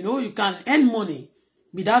can, you can earn money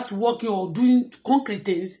without working or doing concrete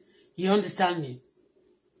things. You understand me?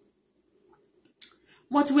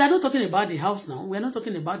 But we are not talking about the house now. We are not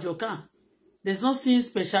talking about your car. There's nothing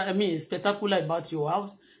special, spectacular about your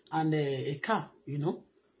house and a car,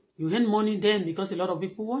 You earn money then because a lot of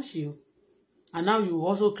people watch you. And now you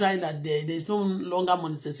also cry that there's no longer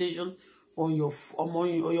monetization on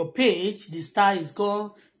your page. The star is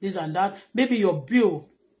gone, this and that. Maybe your bill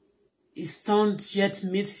is not yet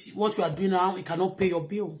meet what you are doing now. You cannot pay your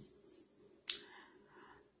bill.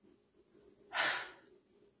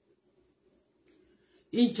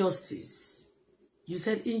 Injustice. You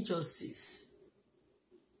said injustice.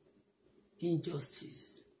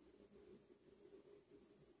 Injustice.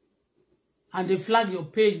 And they flag your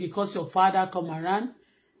page because your father come around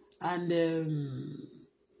and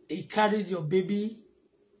he carried your baby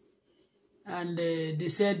and they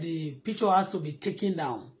said the picture has to be taken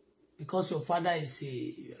down because your father is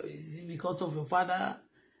it because of your father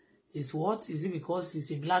is what? Is it because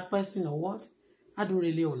he's a black person or what? I don't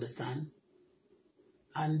really understand.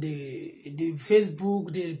 And the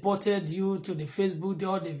Facebook, they reported you to the Facebook,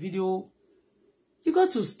 all the video. You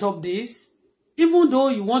got to stop this. Even though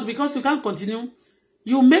you want, because you can't continue,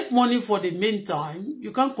 you make money for the meantime,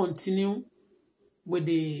 you can't continue with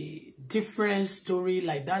the different story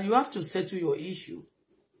like that. You have to settle your issue.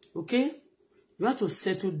 Okay? You have to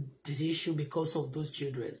settle this issue because of those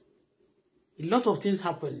children. A lot of things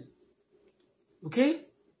happen. Okay?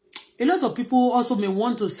 A lot of people also may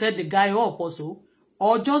want to set the guy up also,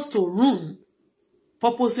 or just to ruin,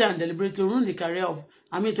 purposely and deliberately, to ruin the career of,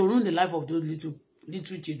 to ruin the life of those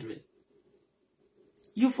little children.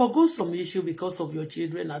 You forgo some issue because of your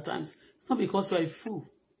children at times. It's not because you are a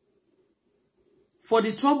fool. For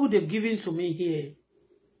the trouble they've given to me here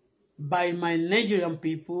by my Nigerian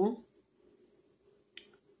people,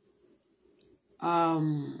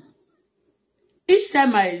 each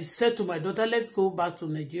time I said to my daughter, let's go back to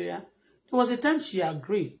Nigeria, there was a time she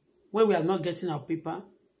agreed when we are not getting our paper.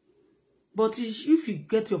 But if you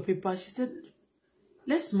get your paper, she said,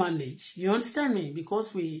 let's manage. You understand me?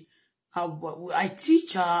 Because I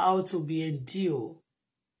teach her how to be endure.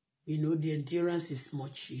 You know, the endurance is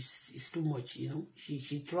much, is too much, you know.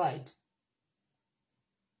 She tried.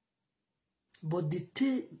 But the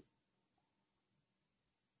thing,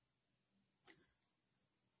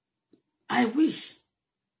 I wish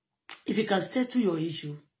if you can settle your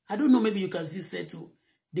issue, I don't know, maybe you can still settle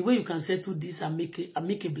the way you can settle this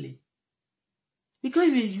amicably. Because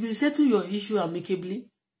if you settle your issue amicably,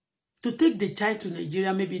 to take the child to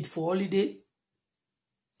Nigeria, maybe for holiday.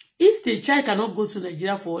 If the child cannot go to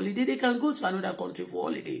Nigeria for holiday, they can go to another country for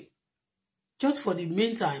holiday. Just for the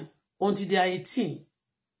meantime, until they are 18.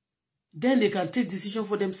 Then they can take decision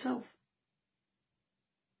for themselves.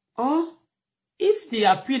 Or, if they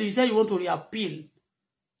appeal, you say you want to reappeal.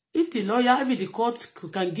 If the court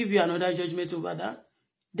can give you another judgment over that,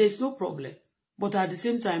 there's no problem. But at the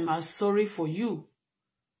same time, I'm sorry for you.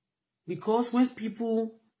 Because when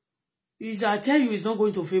people, I tell you, it's not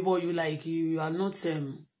going to favor you, like you are not,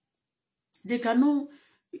 they cannot,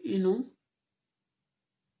 you know.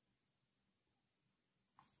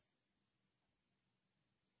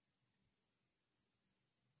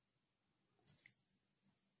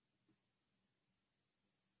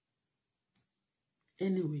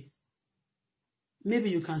 Anyway, maybe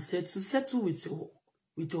you can settle with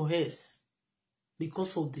your heirs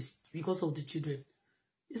because of the children.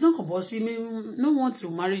 It's not compulsory. He may not want to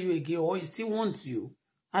marry you again, or he still wants you.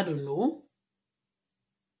 I don't know.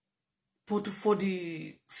 But for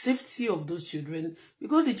the safety of those children,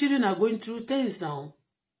 because the children are going through things now,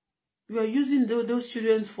 you are using those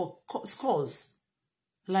children for scores,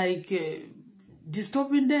 like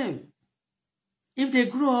disturbing them. If they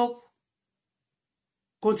grow up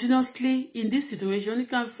continuously in this situation, it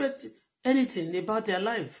can affect anything about their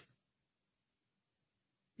life.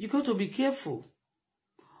 You got to be careful.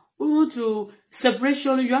 We want to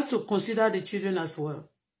separation. You have to consider the children as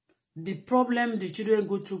well. The children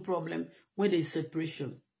go through problem when there is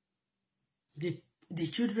separation. The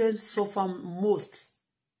children suffer most.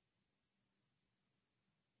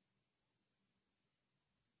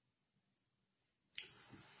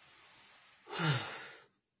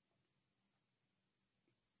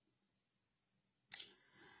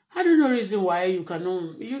 I don't know reason why you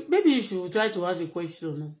cannot. Maybe you should try to ask a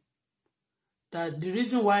question. That the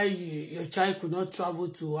reason why your child could not travel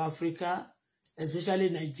to Africa, especially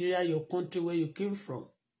Nigeria, your country where you came from.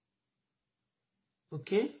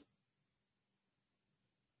 Okay?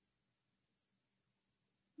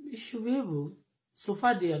 You should be able. So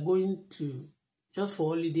far they are going to just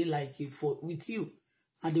for holiday, like with you,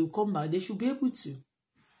 and they will come back. They should be able to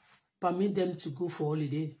permit them to go for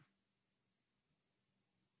holiday.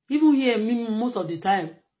 Even here, most of the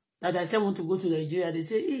time that I say I want to go to Nigeria, they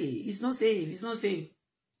say, hey, it's not safe, it's not safe.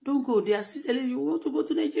 Don't go. They are still telling you, want to go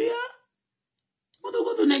to Nigeria? Want to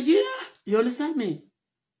go to Nigeria? You understand me?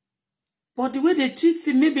 But the way they treat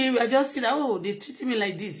me, maybe I just see that, oh, they treat me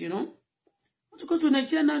like this, you know? Want to go to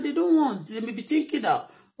Nigeria now? They don't want. They may be thinking that,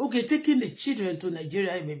 okay, taking the children to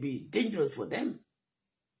Nigeria may be dangerous for them.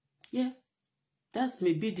 Yeah. That's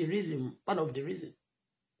maybe the reason, part of the reason.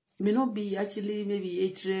 It may not be actually maybe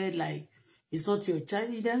hatred, like it's not your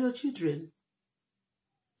child, they're your children.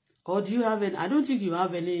 Or do you have any, I don't think you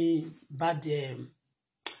have any bad,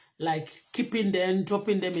 like keeping them,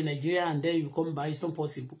 dropping them in Nigeria and then you come back. It's not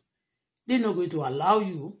possible. They're not going to allow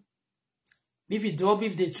you.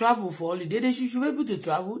 If they travel for holiday, they should be able to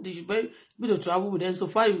travel. They should be able to travel with them. So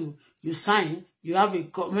far you sign, you have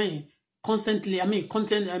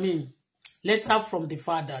letter from the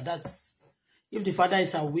father. That's if the father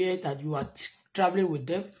is aware that you are traveling with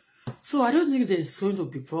them. So I don't think there's going to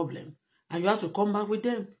be problem. And you have to come back with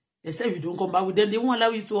them. Except if you don't come back with them, they won't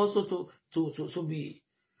allow you to also to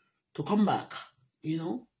come back, you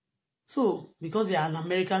know. So, because they are an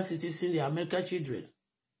American citizen, they are American children.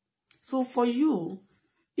 So for you,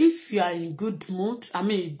 if you are in good mood, I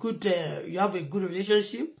mean, good, you have a good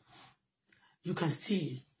relationship, you can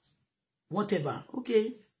still, whatever.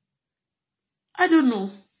 Okay. I don't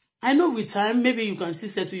know. I know with time, maybe you can still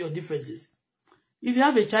settle your differences. If you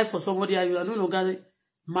have a child for somebody and you are no longer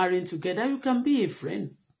marrying together, you can be a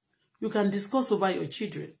friend. You can discuss over your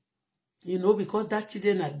children. You know, because that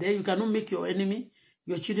children are there, you cannot make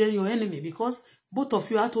your children your enemy, because both of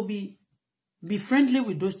you have to be friendly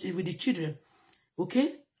with the children.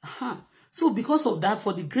 Okay? So because of that,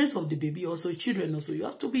 for the grace of the baby, also children also, you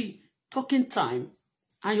have to be talking time.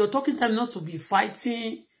 And your talking time not to be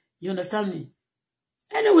fighting. You understand me?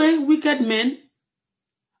 Anyway, wicked men,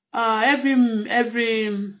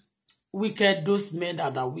 every wicked, those men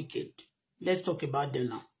that are wicked. Let's talk about them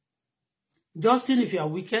now. Justin, if you are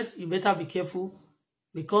wicked, you better be careful,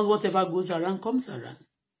 because whatever goes around comes around.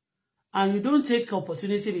 And you don't take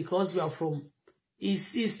opportunity because you are from,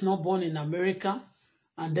 is not born in America,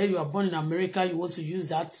 and then you are born in America, you want to use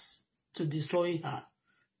that to destroy her.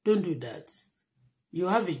 Don't do that. You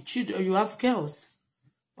have you have girls,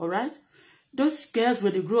 all right? Those girls,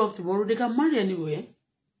 when they grow up tomorrow, they can marry anywhere,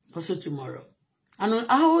 also tomorrow. And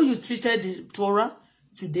how you treated the Torah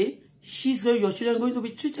today, your children are going to be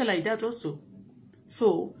treated like that also.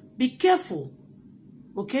 So be careful,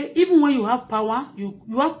 okay? Even when you have power, you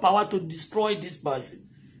have power to destroy this person.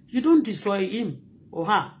 You don't destroy him or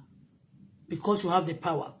her because you have the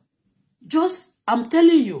power. Just, I'm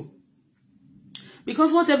telling you,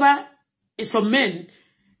 because whatever, some men,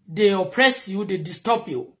 they oppress you, they disturb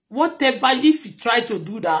you. Whatever, if you try to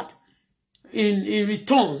do that, in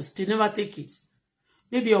returns, they never take it.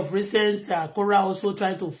 Maybe of recent, Korra also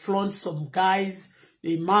trying to flaunt some guys,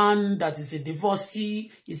 a man that is a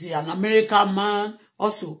divorcee, is an American man.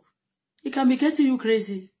 Also, he can be getting you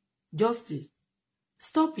crazy. Justice.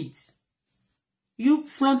 Stop it. You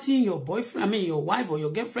flaunting your boyfriend, I mean your wife or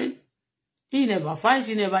your girlfriend, he never fights,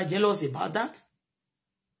 he never jealous about that.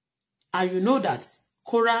 And you know that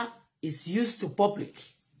Korra is used to public.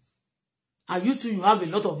 And you too, you have a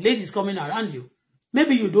lot of ladies coming around you.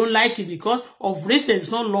 Maybe you don't like it because of reason. It's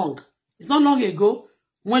not long. It's not long ago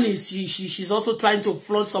when she's also trying to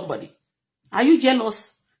flaunt somebody. Are you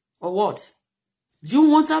jealous or what? Do you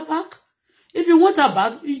want her back? If you want her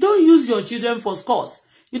back, you don't use your children for scores.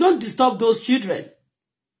 You don't disturb those children.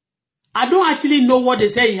 I don't actually know what they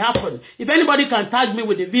say happened. If anybody can tag me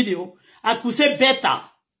with the video, I could say better.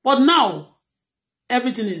 But now,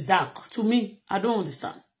 everything is dark. To me, I don't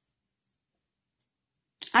understand.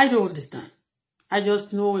 I don't understand. I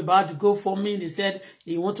just know about the GoFundMe. They said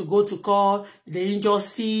he want to go to court. The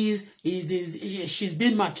injustice. She's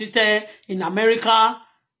been maltreated in America.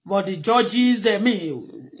 But the judges,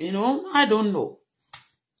 you know, I don't know.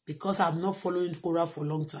 Because I'm not following Korra for a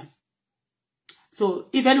long time. So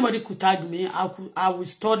if anybody could tag me, I will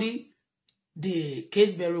study the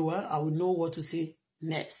case very well. I will know what to say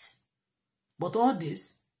next. But all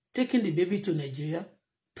this, taking the baby to Nigeria,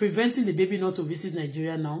 preventing the baby not to visit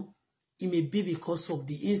Nigeria now, it may be because of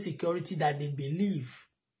the insecurity that they believe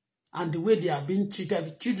and the way they are being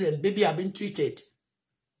treated. Children, baby are being treated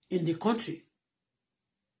in the country.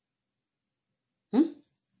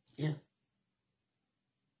 Yeah.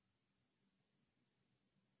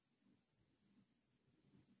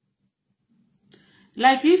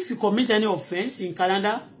 Like if you commit any offense in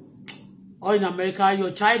Canada or in America,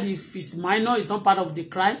 your child, if it's minor, is not part of the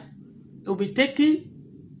crime, it will be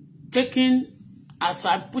taken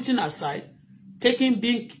aside, putting aside,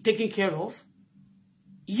 being taken care of.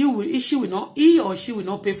 He or she will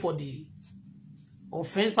not pay for the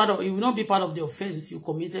offense. It will not be part of the offense you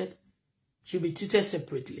committed. She'll be treated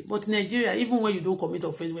separately. But in Nigeria, even when you don't commit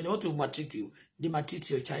offense, when they want to maltreat you, they maltreat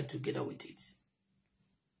your child together with it.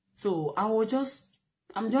 So I'm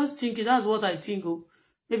just thinking, that's what I think.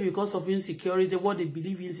 Maybe because of insecurity, what they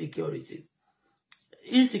believe in insecurity.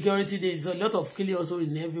 Insecurity, there is a lot of killing also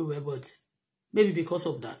in everywhere, but maybe because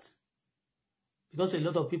of that. Because a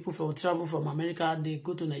lot of people travel from America, they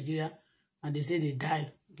go to Nigeria and they say they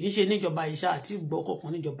die.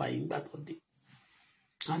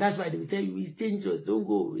 And that's why they will tell you it's dangerous, don't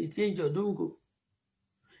go, it's dangerous, don't go.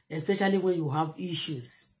 Especially when you have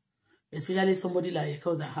issues. Especially somebody like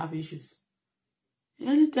us that have issues.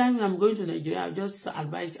 Anytime I'm going to Nigeria, I've just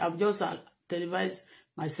televised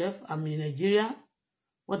myself. I'm in Nigeria.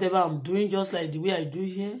 Whatever I'm doing, just like the way I do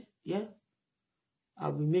here, yeah. I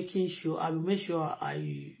will make sure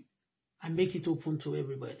I make it open to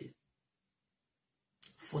everybody.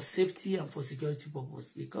 For safety and for security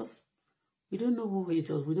purpose. Because we don't know who hates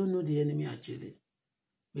us. We don't know the enemy actually.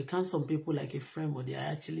 We count some people like a friend, but they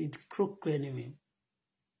are actually crook enemy.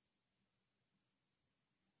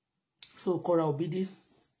 So Korra Obidi,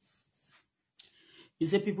 you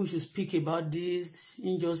say people should speak about this.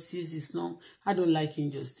 Injustice is not. I don't like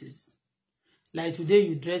injustice. Like today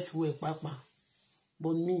you dress well, papa.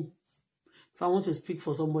 But me, if I want to speak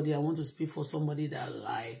for somebody, I want to speak for somebody that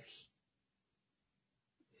like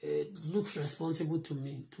looks responsible to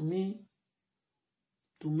me.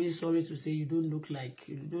 To me, sorry to say, you don't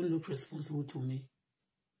look responsible to me.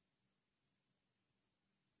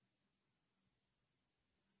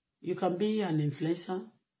 You can be an influencer,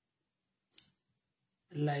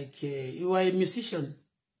 like you are a musician,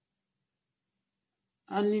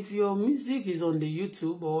 and if your music is on the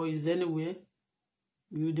YouTube or is anywhere,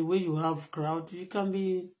 the way you have crowd, you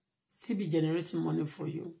can still be generating money for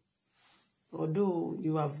you. Although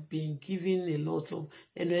you have been given a lot of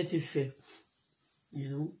energy fair,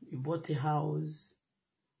 you bought a house,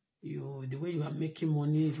 the way you are making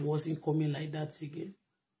money, it wasn't coming like that again.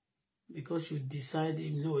 Because you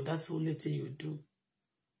decided, no, that's the only thing you do.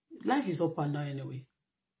 Life is up and down anyway.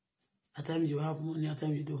 At times you have money, at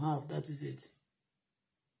times you don't have. That is it.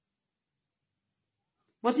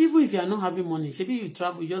 But even if you are not having money, maybe you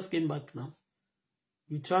travel, you just came back now.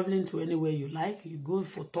 You're traveling to anywhere you like. You go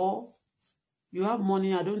for tour. You have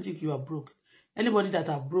money. I don't think you are broke. Anybody that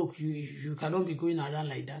are broke, you cannot be going around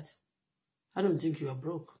like that. I don't think you are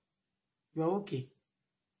broke. You are okay.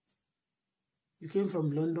 You came from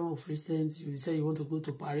London, or for instance, you say you want to go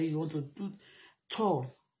to Paris, you want to do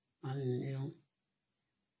tour, and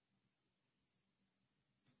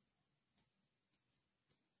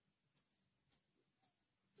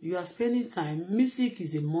you are spending time. Music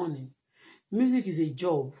is a money. Music is a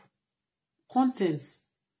job. Content.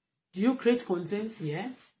 Do you create content? Yeah.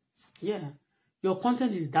 Yeah. Your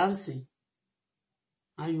content is dancing.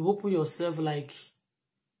 And you open yourself like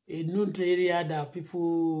a nude area that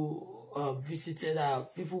people visited,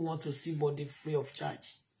 that people want to see body free of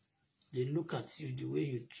charge. They look at you the way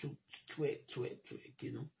you twerk.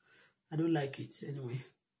 I don't like it anyway.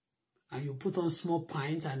 And you put on small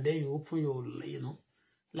pint and then you open your,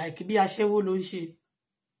 like be a shewo lo nse.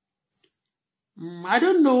 I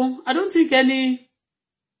don't know. I don't think any.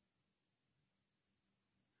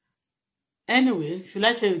 Anyway, should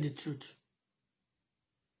I tell you the truth?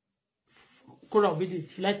 Korra Obidi,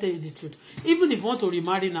 should I tell you the truth? Even if you want to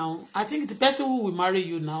remarry now, I think the person who will marry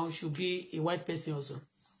you now should be a white person also.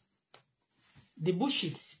 The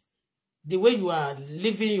bullshit, the way you are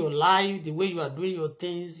living your life, the way you are doing your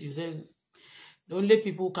things, you say the only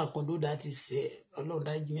people who can do that is Lord,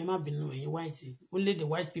 I remember being white. Only the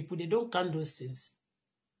white people, they don't count those things.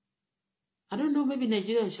 I don't know, maybe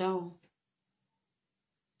Nigeria shall.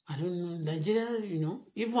 I don't know. Nigeria,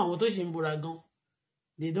 even when Buragon,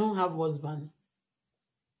 they don't have husband.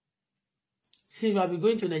 See, I'll be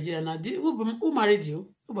going to Nigeria now. Who married you?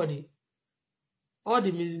 Nobody. All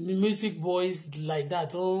the music boys like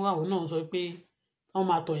that. Oh, I will not so pay. Oh,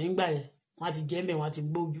 my toying by. What is Jembe? What is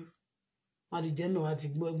Boju? What is Jembe? What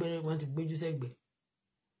is Boju? What is Boju Segbe?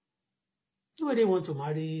 Nobody want to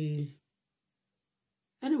marry.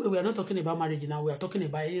 Anyway, we are not talking about marriage now. We are talking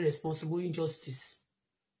about irresponsible injustice.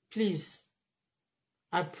 Please,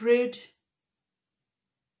 I prayed.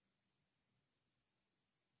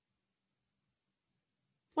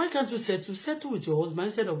 Why can't you settle with your husband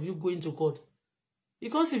instead of you going to court?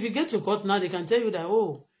 Because if you get to court now, they can tell you that,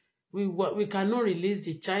 oh, we cannot release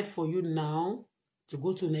the child for you now to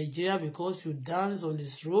go to Nigeria because you dance on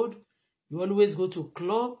this road. You always go to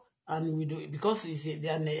club, and we do because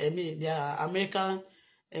they are American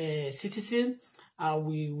citizen.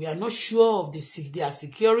 We are not sure of their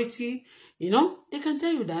security. They can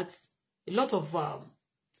tell you that a lot of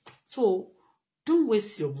so don't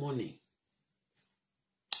waste your money.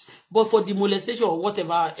 But for the molestation or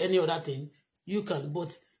whatever, any other thing, you can.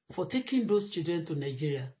 But for taking those children to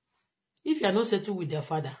Nigeria, if you are not settled with their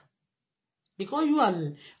father, because you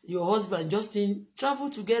and your husband Justin travel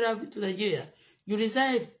together to Nigeria, you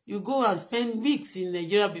reside, you go and spend weeks in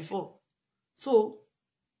Nigeria before. So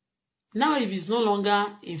now if he's no longer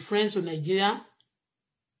a friend to Nigeria,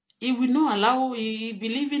 he will not allow, he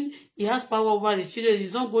believing he has power over his children,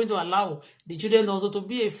 he's not going to allow the children also to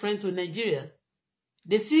be a friend to Nigeria.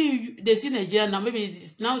 They see Nigeria now, maybe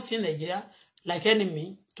it's now seeing Nigeria like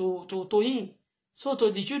enemy to him. So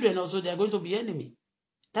to the children also, they are going to be enemy.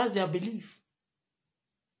 That's their belief.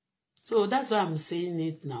 So that's why I'm saying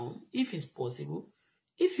it now. If it's possible,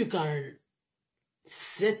 if you can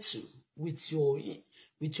settle with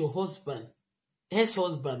your husband,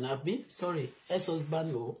 ex-husband,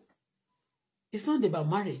 ex-husband, no. It's not about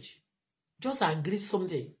marriage. Just agree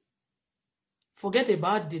something. Forget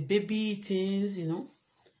about the baby things, you know.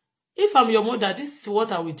 If I'm your mother, this is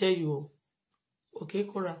what I will tell you. Okay,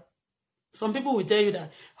 Korra. Some people will tell you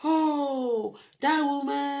that, oh, that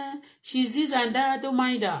woman, she's this and that, don't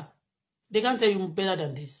mind her. They can't tell you better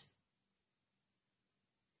than this.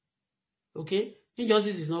 Okay?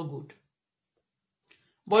 Injustice is not good.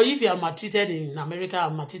 But if you are maltreated in America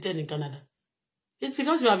or maltreated in Canada, it's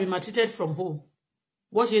because you have been maltreated from home.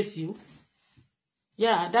 What is you?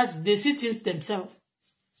 Yeah, they see things themselves.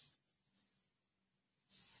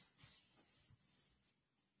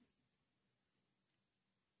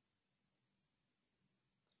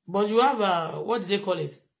 But you have what do they call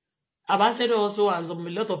it? Ambassador also has a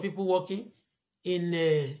lot of people working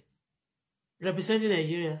in representing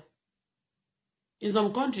Nigeria. In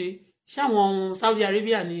some country, Saudi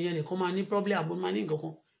Arabia and any problem about money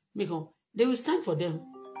because they will stand for them.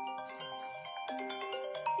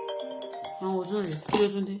 Oh, sorry.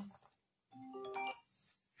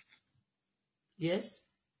 Yes.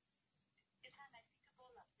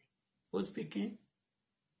 Who's speaking?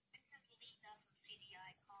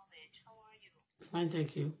 Fine,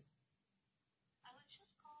 thank you. I was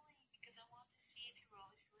just calling because I want to see if you were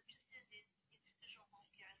always interested in institutional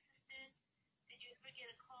healthcare assistant. Did you ever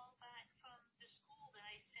get a call back from the school that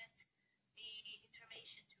I sent the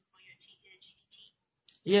information to for your GDT?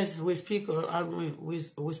 Yes, we speak. We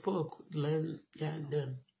spoke. Yeah, and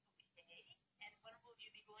then. Okay. And when will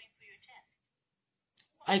you be going for your test?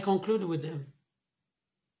 I conclude with them.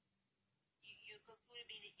 You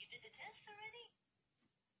concluded that you did the test already?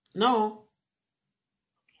 No.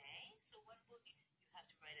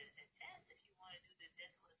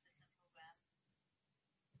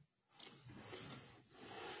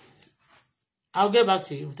 I'll get back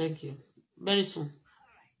to you. Thank you. Very soon.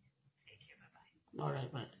 All right. Take care. Bye-bye. All right,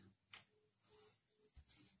 bye.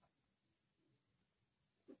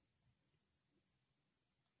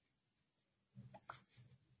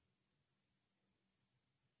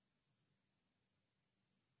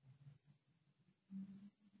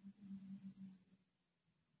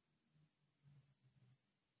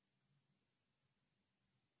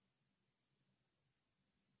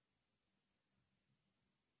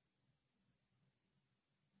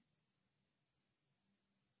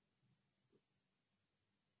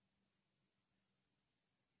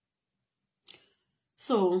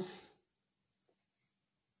 So,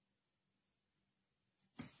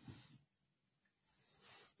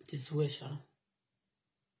 this way,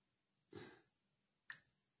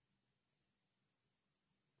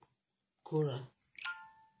 Korra.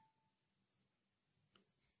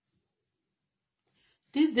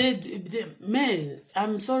 These days, men,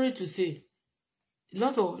 I'm sorry to say, a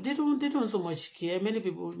lot of they don't so much care. Many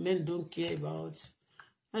people, men don't care about.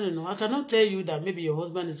 I don't know. I cannot tell you that maybe your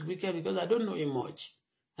husband is wicked because I don't know him much.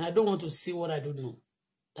 And I don't want to see what I don't know.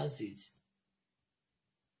 That's it.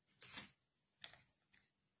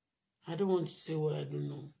 I don't want to say what I don't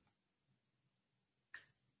know.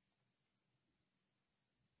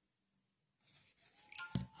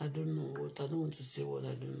 I don't know what. I don't want to say what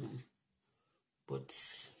I don't know. But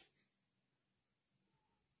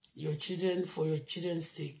your children, for your children's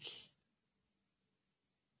sake,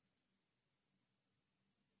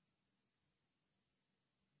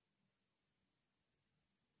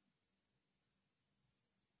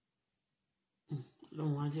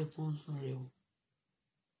 Ọlọ́run á jẹ́ kó ń sùn rẹ̀ o.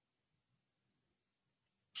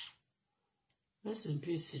 Rest in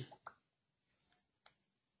peace.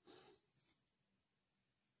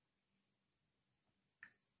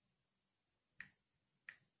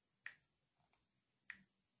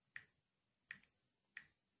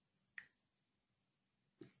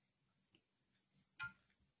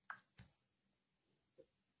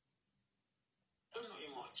 Don't know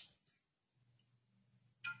him much.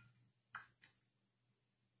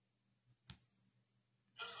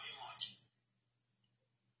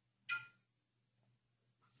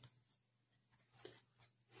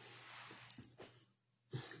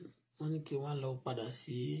 Wọ́n ní kí wọ́n lọ padà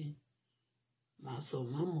sí màá sọ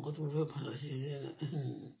máa mọ̀ nǹkan tó fẹ́ padà sí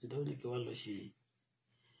ìdánwò ní kí wọ́n lọ ṣe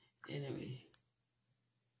anyway.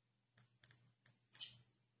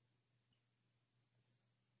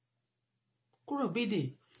 Korra Obidi,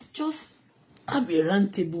 just have a round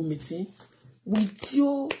table meeting with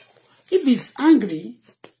your, if he's angry,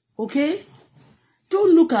 okay,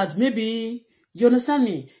 don't look at maybe, you understand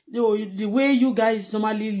me, the way you guys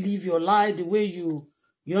normally live your life, the way you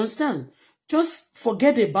understand? Just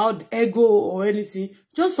forget about ego or anything.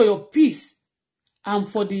 Just for your peace and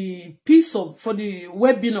for the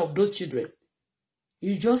well-being of those children.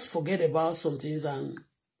 You just forget about some things and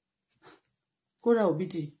Korra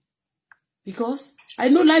Obidi. Because I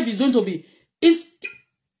know life is going to be It's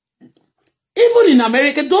even in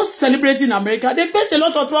America, those celebrating in America, they face a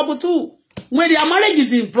lot of trouble too. When their marriage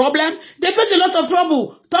is in problem, they face a lot of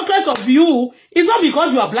trouble. Talk less of you. It's not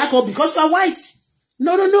because you are black or because you are white.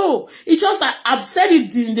 No, no, no. It's just that I've said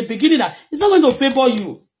it in the beginning that it's not going to favor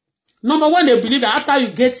you. Number one, they believe that after you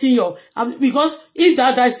get in your, because if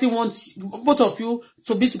that guy still wants both of you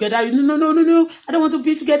to be together, no, I don't want to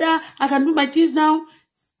be together. I can do my things now.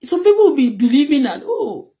 Some people will be believing that,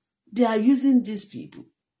 oh, they are using these people.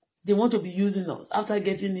 They want to be using us. After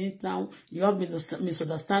getting it now, you have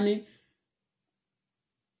misunderstanding.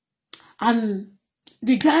 And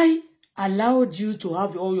the guy allowed you to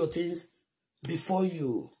have all your things before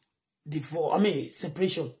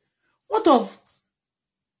separation. What of,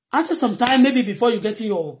 after some time, maybe before you get in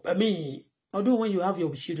your, although when you have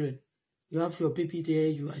your children, you have your baby there,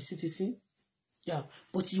 you are a citizen. Yeah.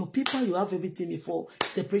 But your people, you have everything before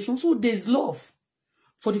separation. So there's love.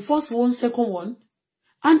 For the first one, second one.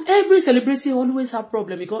 And every celebration always have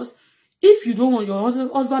problem because if you don't want your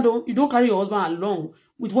husband, you don't carry your husband along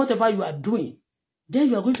with whatever you are doing, then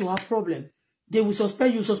you are going to have problem. They will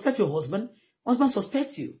suspect you, suspect your husband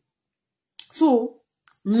suspect you. So,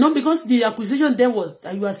 not because the accusation there was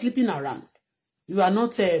that you are sleeping around. You are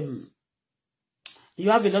not, you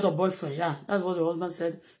have a lot of boyfriend. Yeah, that's what the husband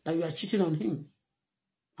said, that you are cheating on him.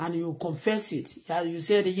 And you confess it. Yeah, you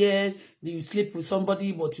said, yeah, you sleep with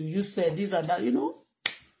somebody, but you used this and that,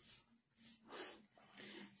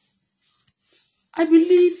 I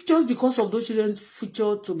believe just because of those children's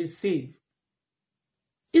future to be saved.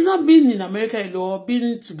 It's not being in America alone,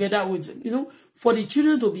 being together with, for the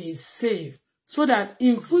children to be saved. So that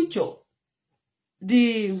in future,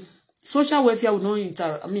 the social welfare will not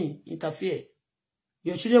interfere.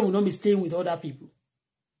 Your children will not be staying with other people.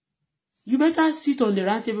 You better sit on the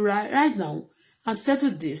round table right now and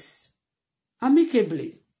settle this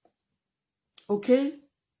amicably. Okay?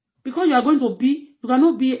 Because you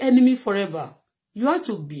cannot be enemy forever. You have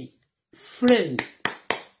to be friend.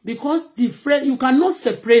 Because the friend, you cannot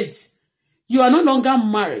separate. You are no longer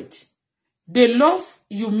married. The love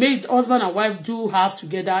you made husband and wife do have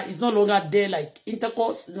together is no longer there like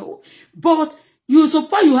intercourse, But so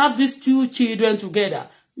far you have these two children together.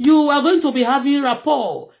 You are going to be having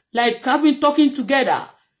rapport, like talking together,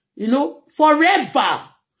 forever.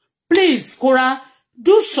 Please, Korra,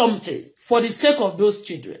 do something for the sake of those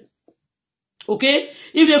children. Okay?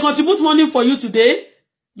 If they contribute money for you today,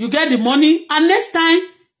 you get the money, and next time,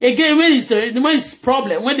 again, when there's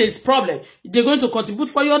problem, they're going to contribute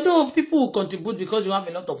for you. Although people will contribute because you have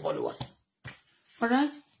a lot of followers. All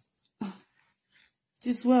right?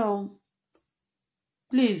 This well.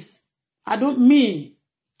 Please,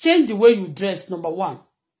 change the way you dress, number one.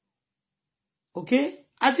 Okay?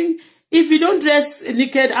 I think if you don't dress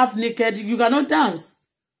naked, half naked, you cannot dance.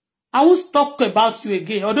 I won't talk about you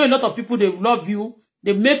again. Although a lot of people, they love you.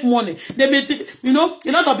 They make money. They may,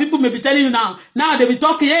 a lot of people may be telling you now. Now they be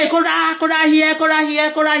talking, hey, Korra here, Korra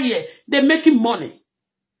here, Korra here. They're making money.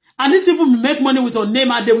 And these people make money with your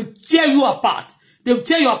name and they will tear you apart. They will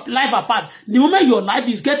tear your life apart. The moment your life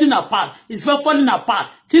is getting apart, it's falling apart.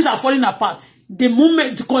 Things are falling apart. The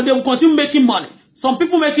moment they will continue making money. Some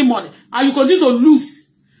people making money. And you continue to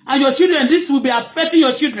lose. And your children, this will be affecting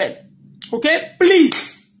your children. Okay?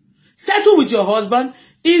 Please, settle with your husband.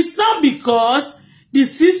 It's not because the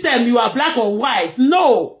system, you are black or white.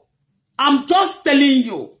 No. I'm just telling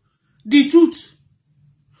you the truth.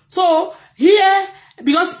 So, here,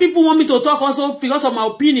 because people want me to talk also because of my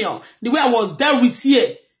opinion, the way I was dealt with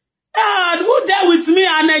here. Who dealt with me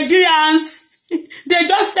are Nigerians. They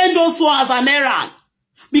just send those ones as an errand.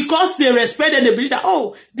 Because they respect and they believe that,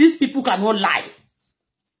 oh, these people cannot lie.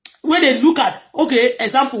 When they look at, okay,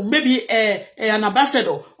 example, maybe an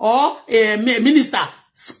ambassador or a minister,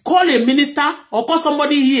 call a minister or call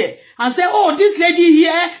somebody here and say, oh, this lady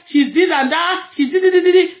here, she's this and that, she's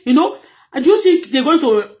this, And do you think they're going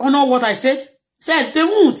to honor what I said? Said they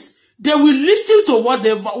won't. They will listen to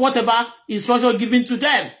whatever instruction given to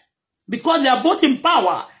them. Because they are both in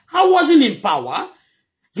power. I wasn't in power.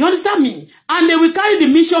 You understand me? And they will carry the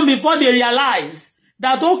mission before they realize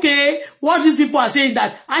that, okay, what these people are saying,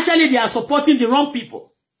 that actually they are supporting the wrong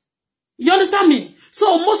people. You understand me?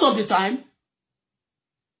 So most of the time,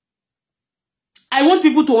 I want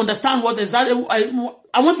people to understand what exactly,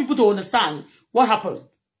 I want people to understand what happened.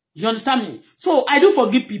 You understand me? So I do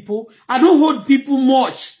forgive people. I don't hold people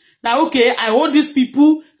much. Like, okay, I hold these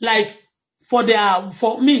people like for the, how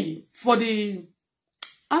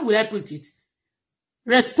will I put it?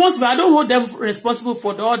 Responsible. I don't hold them responsible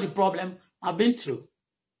for all the problem I've been through.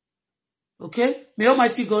 Okay? May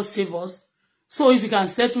Almighty God save us. So if you can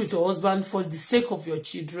settle with your husband for the sake of your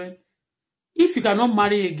children, If you cannot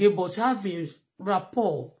marry again, but have a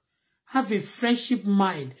rapport, have a friendship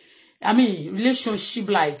mind, I mean, relationship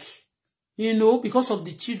like, because of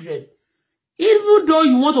the children. Even though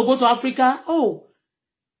you want to go to Africa,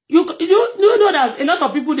 you know that a lot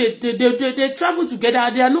of people, they travel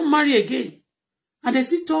together, they are not married again. And they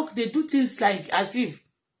still talk, they do things like as if,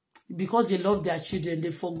 because they love their children,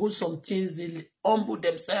 they forgo some things, they humble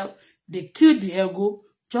themselves, they kill the ego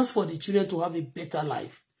just for the children to have a better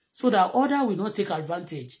life. So that other will not take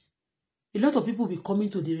advantage. A lot of people will be coming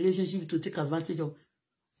to the relationship to take advantage of.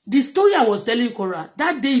 The story I was telling Korra,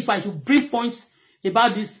 that day if I should bring points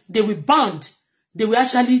about this, they will bound. They will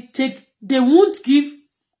actually take, they won't give,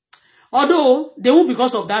 although they won't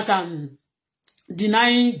because of that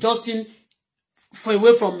denying Justin for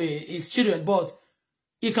away from his children, but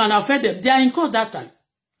it can affect them. They are in court that time.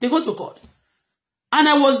 They go to court. And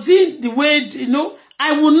I was seeing the way,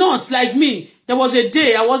 I will not, like me. There was a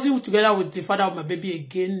day I wasn't together with the father of my baby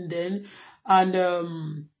again then.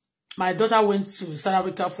 And my daughter went to South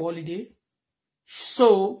Africa for holiday.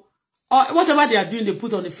 So, whatever they are doing, they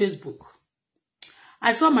put on the Facebook.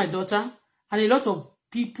 I saw my daughter and a lot of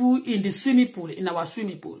people in the swimming pool, in our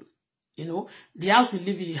swimming pool. The house we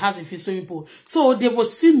live in has a swimming pool. So they were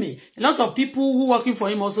swimming. A lot of people who working for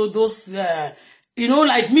him also, those,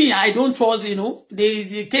 like me, I don't trust,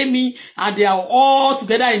 they came in and they are all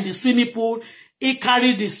together in the swimming pool. He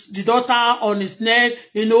carried the daughter on his neck,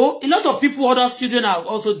 a lot of people, other children are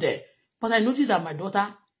also there. But I noticed that my daughter,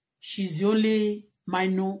 she's the only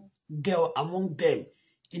minor girl among them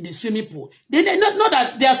in the swimming pool. They not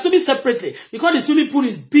that they are swimming separately because the swimming pool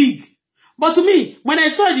is big. But to me, when I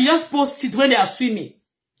saw it, they just post it when they are swimming.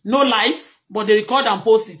 No life, but they record and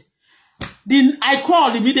post it. Then I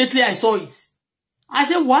called immediately, I saw it. I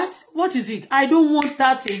said, what? What is it? I don't want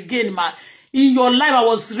that again, man. In your life, I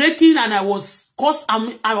was raking and I was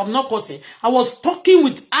cursing. I'm not cursing. I was talking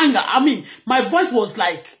with anger. I mean, my voice was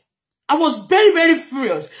like, I was very, very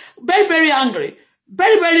furious. Very, very angry.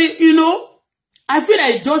 Very, very, I feel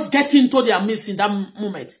like just getting into their midst in that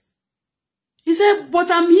moment. He said, but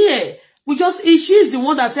I'm here. She is the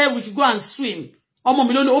one that said we should go and swim.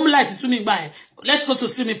 Like swimming by. Let's go to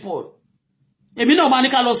swimming pool. Me no man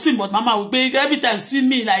can swim, but mama will be every time swim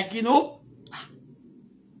me like, Me, I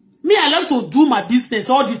love to do my business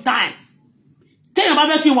all the time. Tell your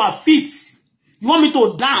mother you are fit. You want me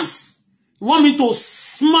to dance. You want me to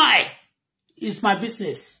smile. It's my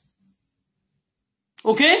business.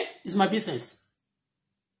 Okay? It's my business.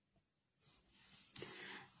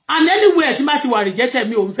 And anywhere, Timothy was rejected,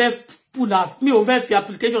 me on fair pull out, me on fair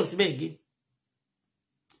applications again.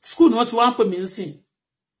 School not one for me sin.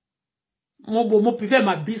 More prefer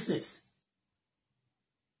my business.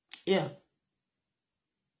 Yeah.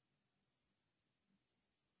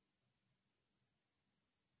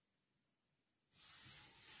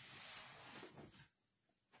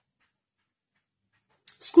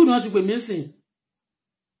 School not to be missing.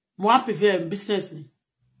 More prefer business me.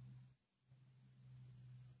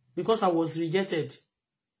 Because I was rejected.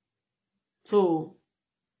 So,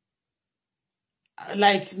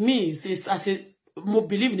 like me, as a more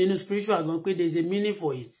believe in spiritual, there's a meaning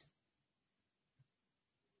for it.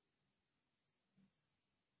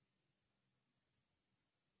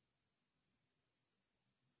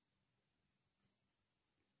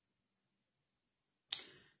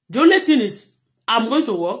 The only thing is, I'm going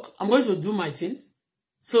to work. I'm going to do my things.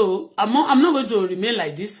 So, I'm not going to remain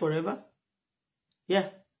like this forever. Yeah.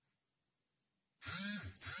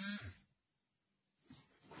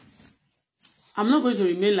 I'm not going to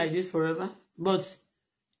remain like this forever. But,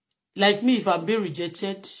 like me, if I'm being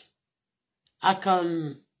rejected, I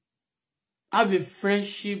can have a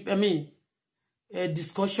friendship, a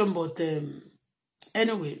discussion, but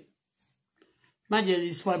anyway,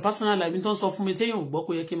 it's my personal life. In terms of me,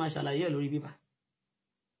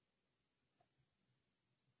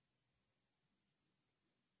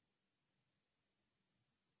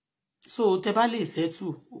 so, Tebali is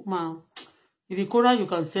settle. If you Korra, you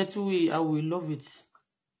can settle it, I will love it.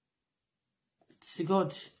 See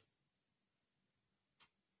God.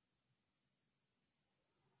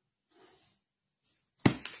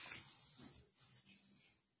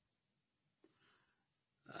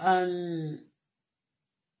 And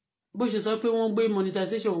bó ṣe sọ pé wọ́n gbé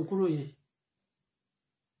monetization kúrò yẹn.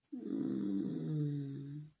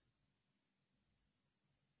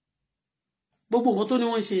 Gbogbo nǹkan tó ní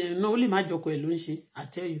wọ́n ṣe yẹn náà ó lè má jọkọ ẹ̀ ló ń ṣe, I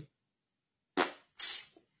tell you.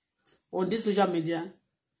 On this social media,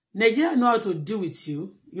 Nigeria know how to deal with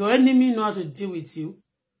you. Your enemy know how to deal with you.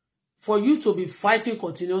 For you to be fighting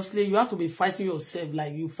continuously, you have to be fighting yourself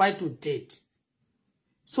like you fight to death.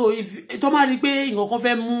 So if Toma rí pé nǹkan kan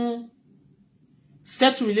fẹ́ mú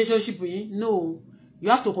settle relationship with him. No, you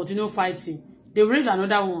have to continue fighting. They raise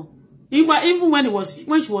another one. Even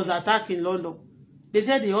when she was attacked in London, they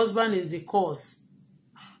said the husband is the cause.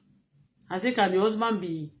 I think, can the husband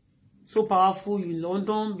be so powerful in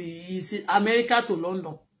London? Is America to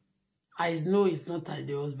London? I know it's not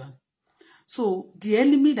the husband. So the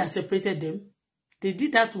enemy that separated them, they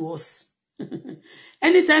did that to us.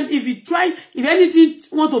 Anytime, if anything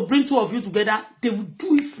want to bring two of you together, they will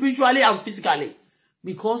do it spiritually and physically.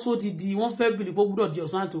 Because what did the one fair people would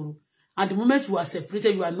do? And the moment you are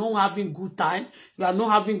separated, you are not having good time, you are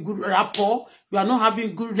not having good rapport, you are not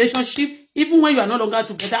having good relationship. Even when you are no longer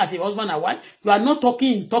together as a husband and wife, you are not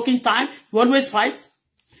talking time, you always fight.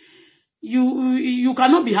 You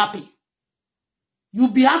cannot be happy. You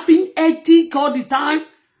be having headache all the time.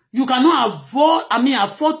 You cannot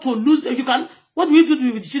afford to lose. What do you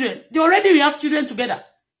do with the children? They already have children together.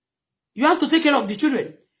 You have to take care of the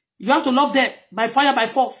children. You have to love them by fire, by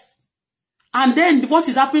force. And then what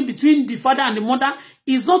is happening between the father and the mother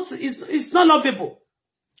is not lovable.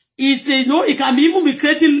 It can even be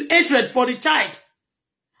creating hatred for the child.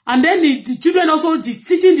 And then the children also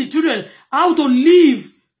teaching the children how to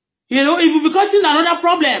live. It will be causing another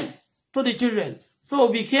problem to the children. So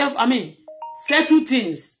be careful. Settle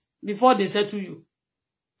things before they settle you.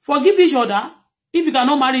 Forgive each other. If you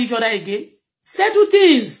cannot marry each other again, settle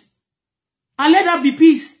things. And let there be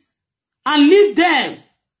peace. And leave them.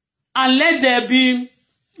 And let there be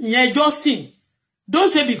justice.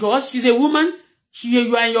 Don't say because she's a woman,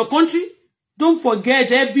 you are in your country. Don't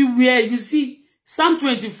forget everywhere you see. Psalm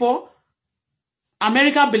 24.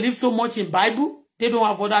 America believes so much in Bible. They don't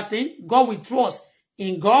have other thing. God we trust.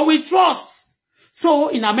 In God we trust. So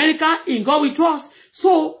in America, in God we trust.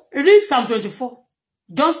 So read Psalm 24.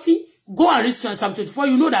 Justice, go and read Psalm 24.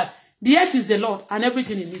 You know that the earth is the Lord and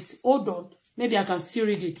everything in it. Hold on. Maybe I can still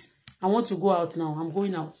read it. I want to go out now. I'm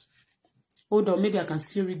going out. Hold on. Maybe I can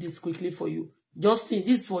still read this quickly for you. Justice,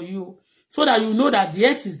 this is for you. So that you know that the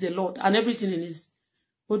earth is the Lord and everything in it.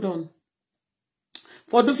 Hold on.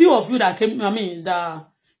 For the few of you that came, that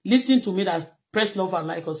listening to me, that press love and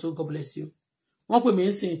like also, God bless you. One put me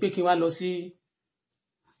in saying, picking one lossy.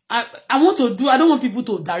 I don't want people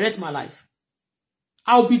to direct my life.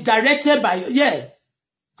 I'll be directed by,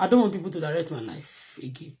 I don't want people to direct my life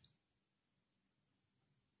again.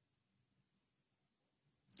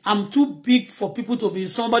 I'm too big for people to be,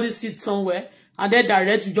 somebody sit somewhere and then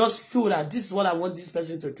direct, you just feel that this is what I want this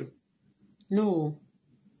person to do. No.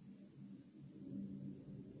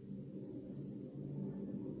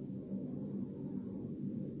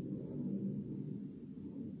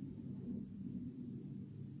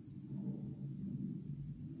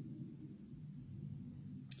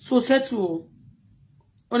 So settle,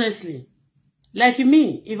 honestly, like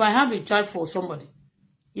me, if I have a child for somebody,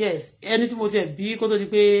 yes, anything what be go to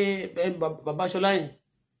the Baba Shola,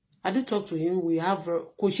 I do talk to him. We have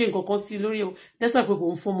coaching kokosi lórí. That's why we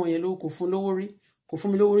go for mo yẹn ló kò fún lówó rí, kò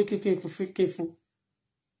fún mi lówó rí kékeré fún.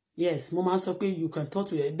 Yes, mo máa sọ pé you can talk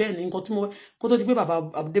to her. Ben nǹkan tí mo kó tó di pé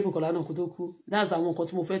Baba Adebukola náà kó tó kú. That's àwọn nǹkan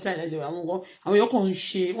tí mo fẹ́ try láti àwọn yo kon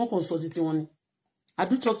ṣe, wọ́n kon sọ títí wọn ni. I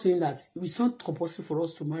do talk to him that it's not compulsory for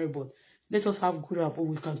us to marry, but let us have good rapport.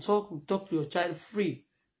 We can talk. We talk to your child free.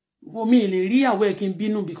 For me, lè rí àwẹ̀ kí n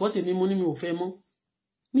bínú because èmi mo ní mi ò fẹ́ mọ́.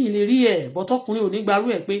 Mi lè rí ẹ̀, but ọkùnrin ò ní gbárù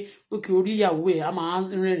ẹ̀ pé okay orí ìyàwó ẹ̀ a máa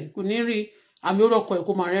rẹ́rìn. Kò ní rí àmì orúkọ ẹ̀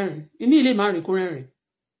kó máa rẹ́rìn. Èmi lè máa rí kó rẹ́rìn.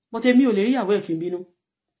 But èmi ò lè rí àwẹ̀ kí n bínú.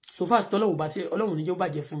 So far tọ́lọ́run bá ti Ọlọ́run ní jẹ́ ó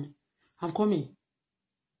bàjẹ́ fún mi. I'm coming.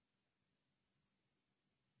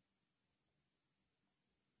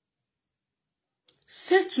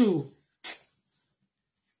 Settle.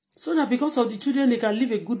 So that because of the children, they can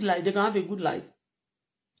live a good life. They can have a good life.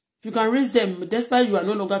 You can raise them. Despite you are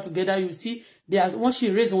no longer together, you see, they are once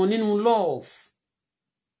she raise one in love.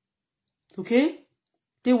 Okay?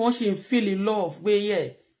 They want she feel in love. Where yeah,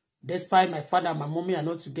 despite my father and my mommy are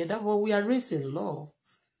not together, but we are raised in love.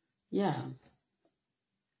 Yeah.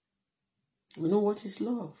 We know what is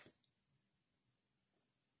love.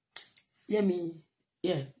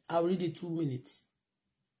 Yeah, I'll read it 2 minutes.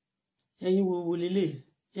 And you will lele.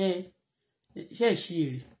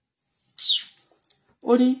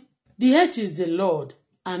 Only the earth is the Lord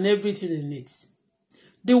and everything in it,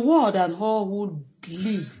 the world and all who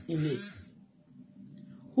live in it.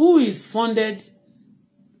 Who is founded?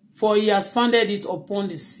 For he has founded it upon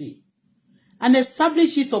the sea, and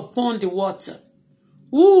established it upon the water.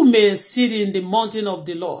 Who may sit in the mountain of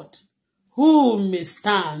the Lord? Who may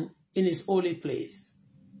stand in his holy place?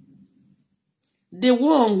 The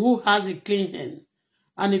one who has a clean hand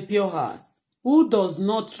and a pure heart, who does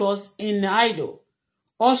not trust in idol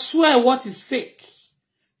or swear what is fake,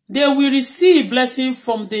 They will receive blessing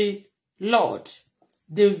from the Lord,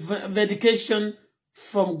 the vindication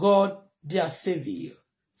from God, their Savior.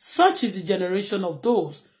 Such is the generation of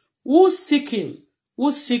those who seek him,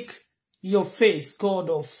 who seek your face, God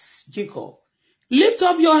of Jacob. Lift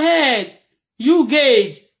up your head, you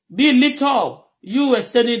gate, be lift up, you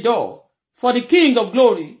extended door, for the King of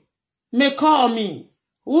glory may call me.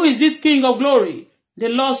 Who is this King of glory? The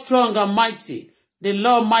Lord strong and mighty, the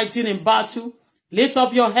Lord mighty in battle. Lift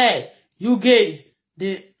up your head, you gate,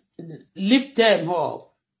 lift them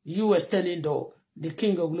up, you extended door. The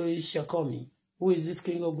King of glory shall call me. Who is this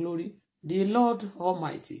King of glory? The Lord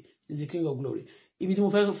Almighty is the King of glory.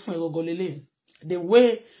 The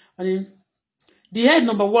way, I mean, the head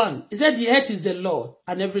number one, he said the head is the Lord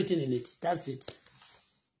and everything in it. That's it.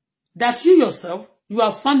 That you yourself, you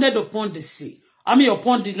are founded upon the sea. I mean,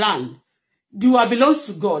 upon the land. You are belongs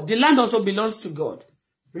to God. The land also belongs to God.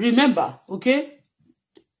 Remember, okay?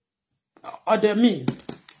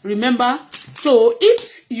 Remember. So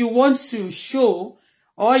if you want to show,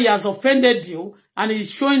 or he has offended you, and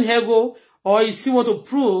he's showing ego, or he still want to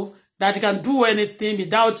prove that he can do anything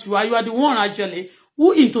without you, you are the one actually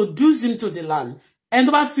who introduced him to the land. And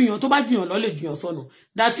that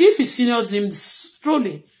if he seniors him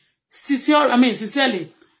truly,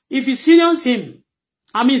 sincerely, if he seniors him,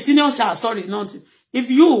 seniors her, sorry, not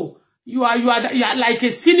if you are like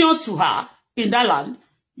a senior to her in that land,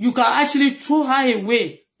 you can actually throw her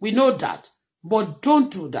away. We know that, but don't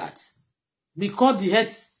do that, because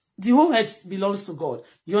the whole head belongs to God.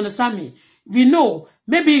 You understand me? We know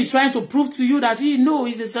maybe he's trying to prove to you that he knows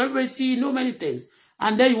he's a celebrity, he knows many things,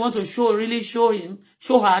 and then you want to show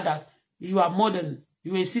her that you are more than,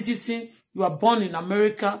 you are a citizen, you are born in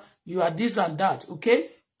America, you are this and that. Okay,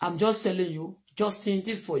 I'm just telling you, just think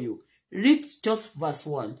this for you. Read just verse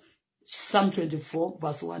 1, Psalm 24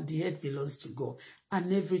 verse 1. The head belongs to God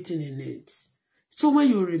and everything in it. So when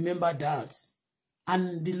you remember that,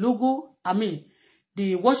 and the logo,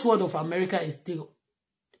 the watchword of America is the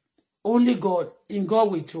only God, in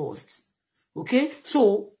God we trust. Okay,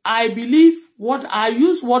 so I believe I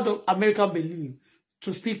use what America believe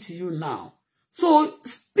to speak to you now. So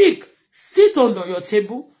speak, sit under your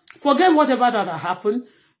table, forget whatever that happened.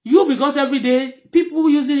 Because every day people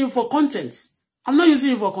using you for content. I'm not using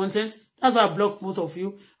you for content. That's why I block most of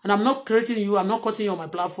you, and I'm not creating you. I'm not cutting you on my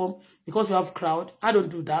platform because you have crowd. I don't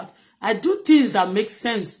do that. I do things that make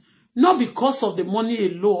sense, not because of the money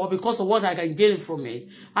alone or because of what I can gain from it.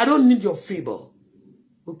 I don't need your favor.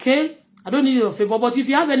 Okay? I don't need your favor. But if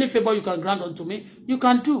you have any favor you can grant unto me, you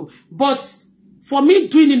can do. But for me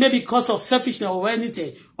doing it maybe because of selfishness or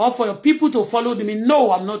anything, or for your people to follow me,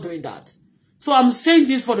 no, I'm not doing that. So I'm saying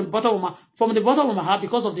this from the bottom of my heart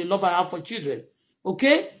because of the love I have for children.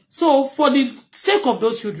 Okay? So for the sake of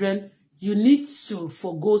those children, you need to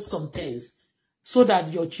forgo some things so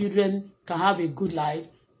that your children can have a good life.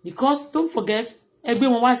 Because don't forget, you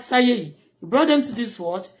brought them to this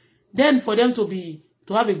world, then for them to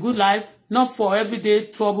have a good life, not for everyday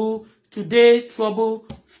trouble, today trouble,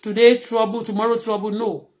 tomorrow trouble.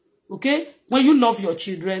 No. Okay? When you love your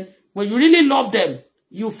children, when you really love them,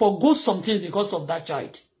 you forgo some things because of that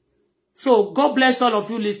child. So God bless all of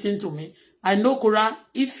you listening to me. I know, Korra,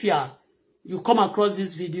 if you come across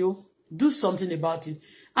this video, do something about it.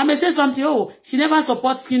 I may say something, oh, she never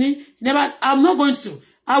supports skinny. I'm not going to.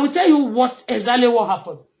 I will tell you exactly what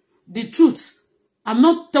happened. The truth. I'm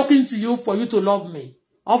not talking to you for you to love me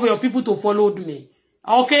or for your people to follow me.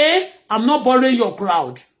 Okay? I'm not borrowing your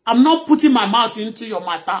crowd. I'm not putting my mouth into your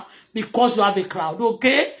matter because you have a crowd.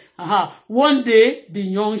 Okay? One day, the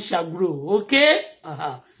young shall grow. Okay?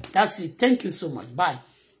 That's it. Thank you so much. Bye.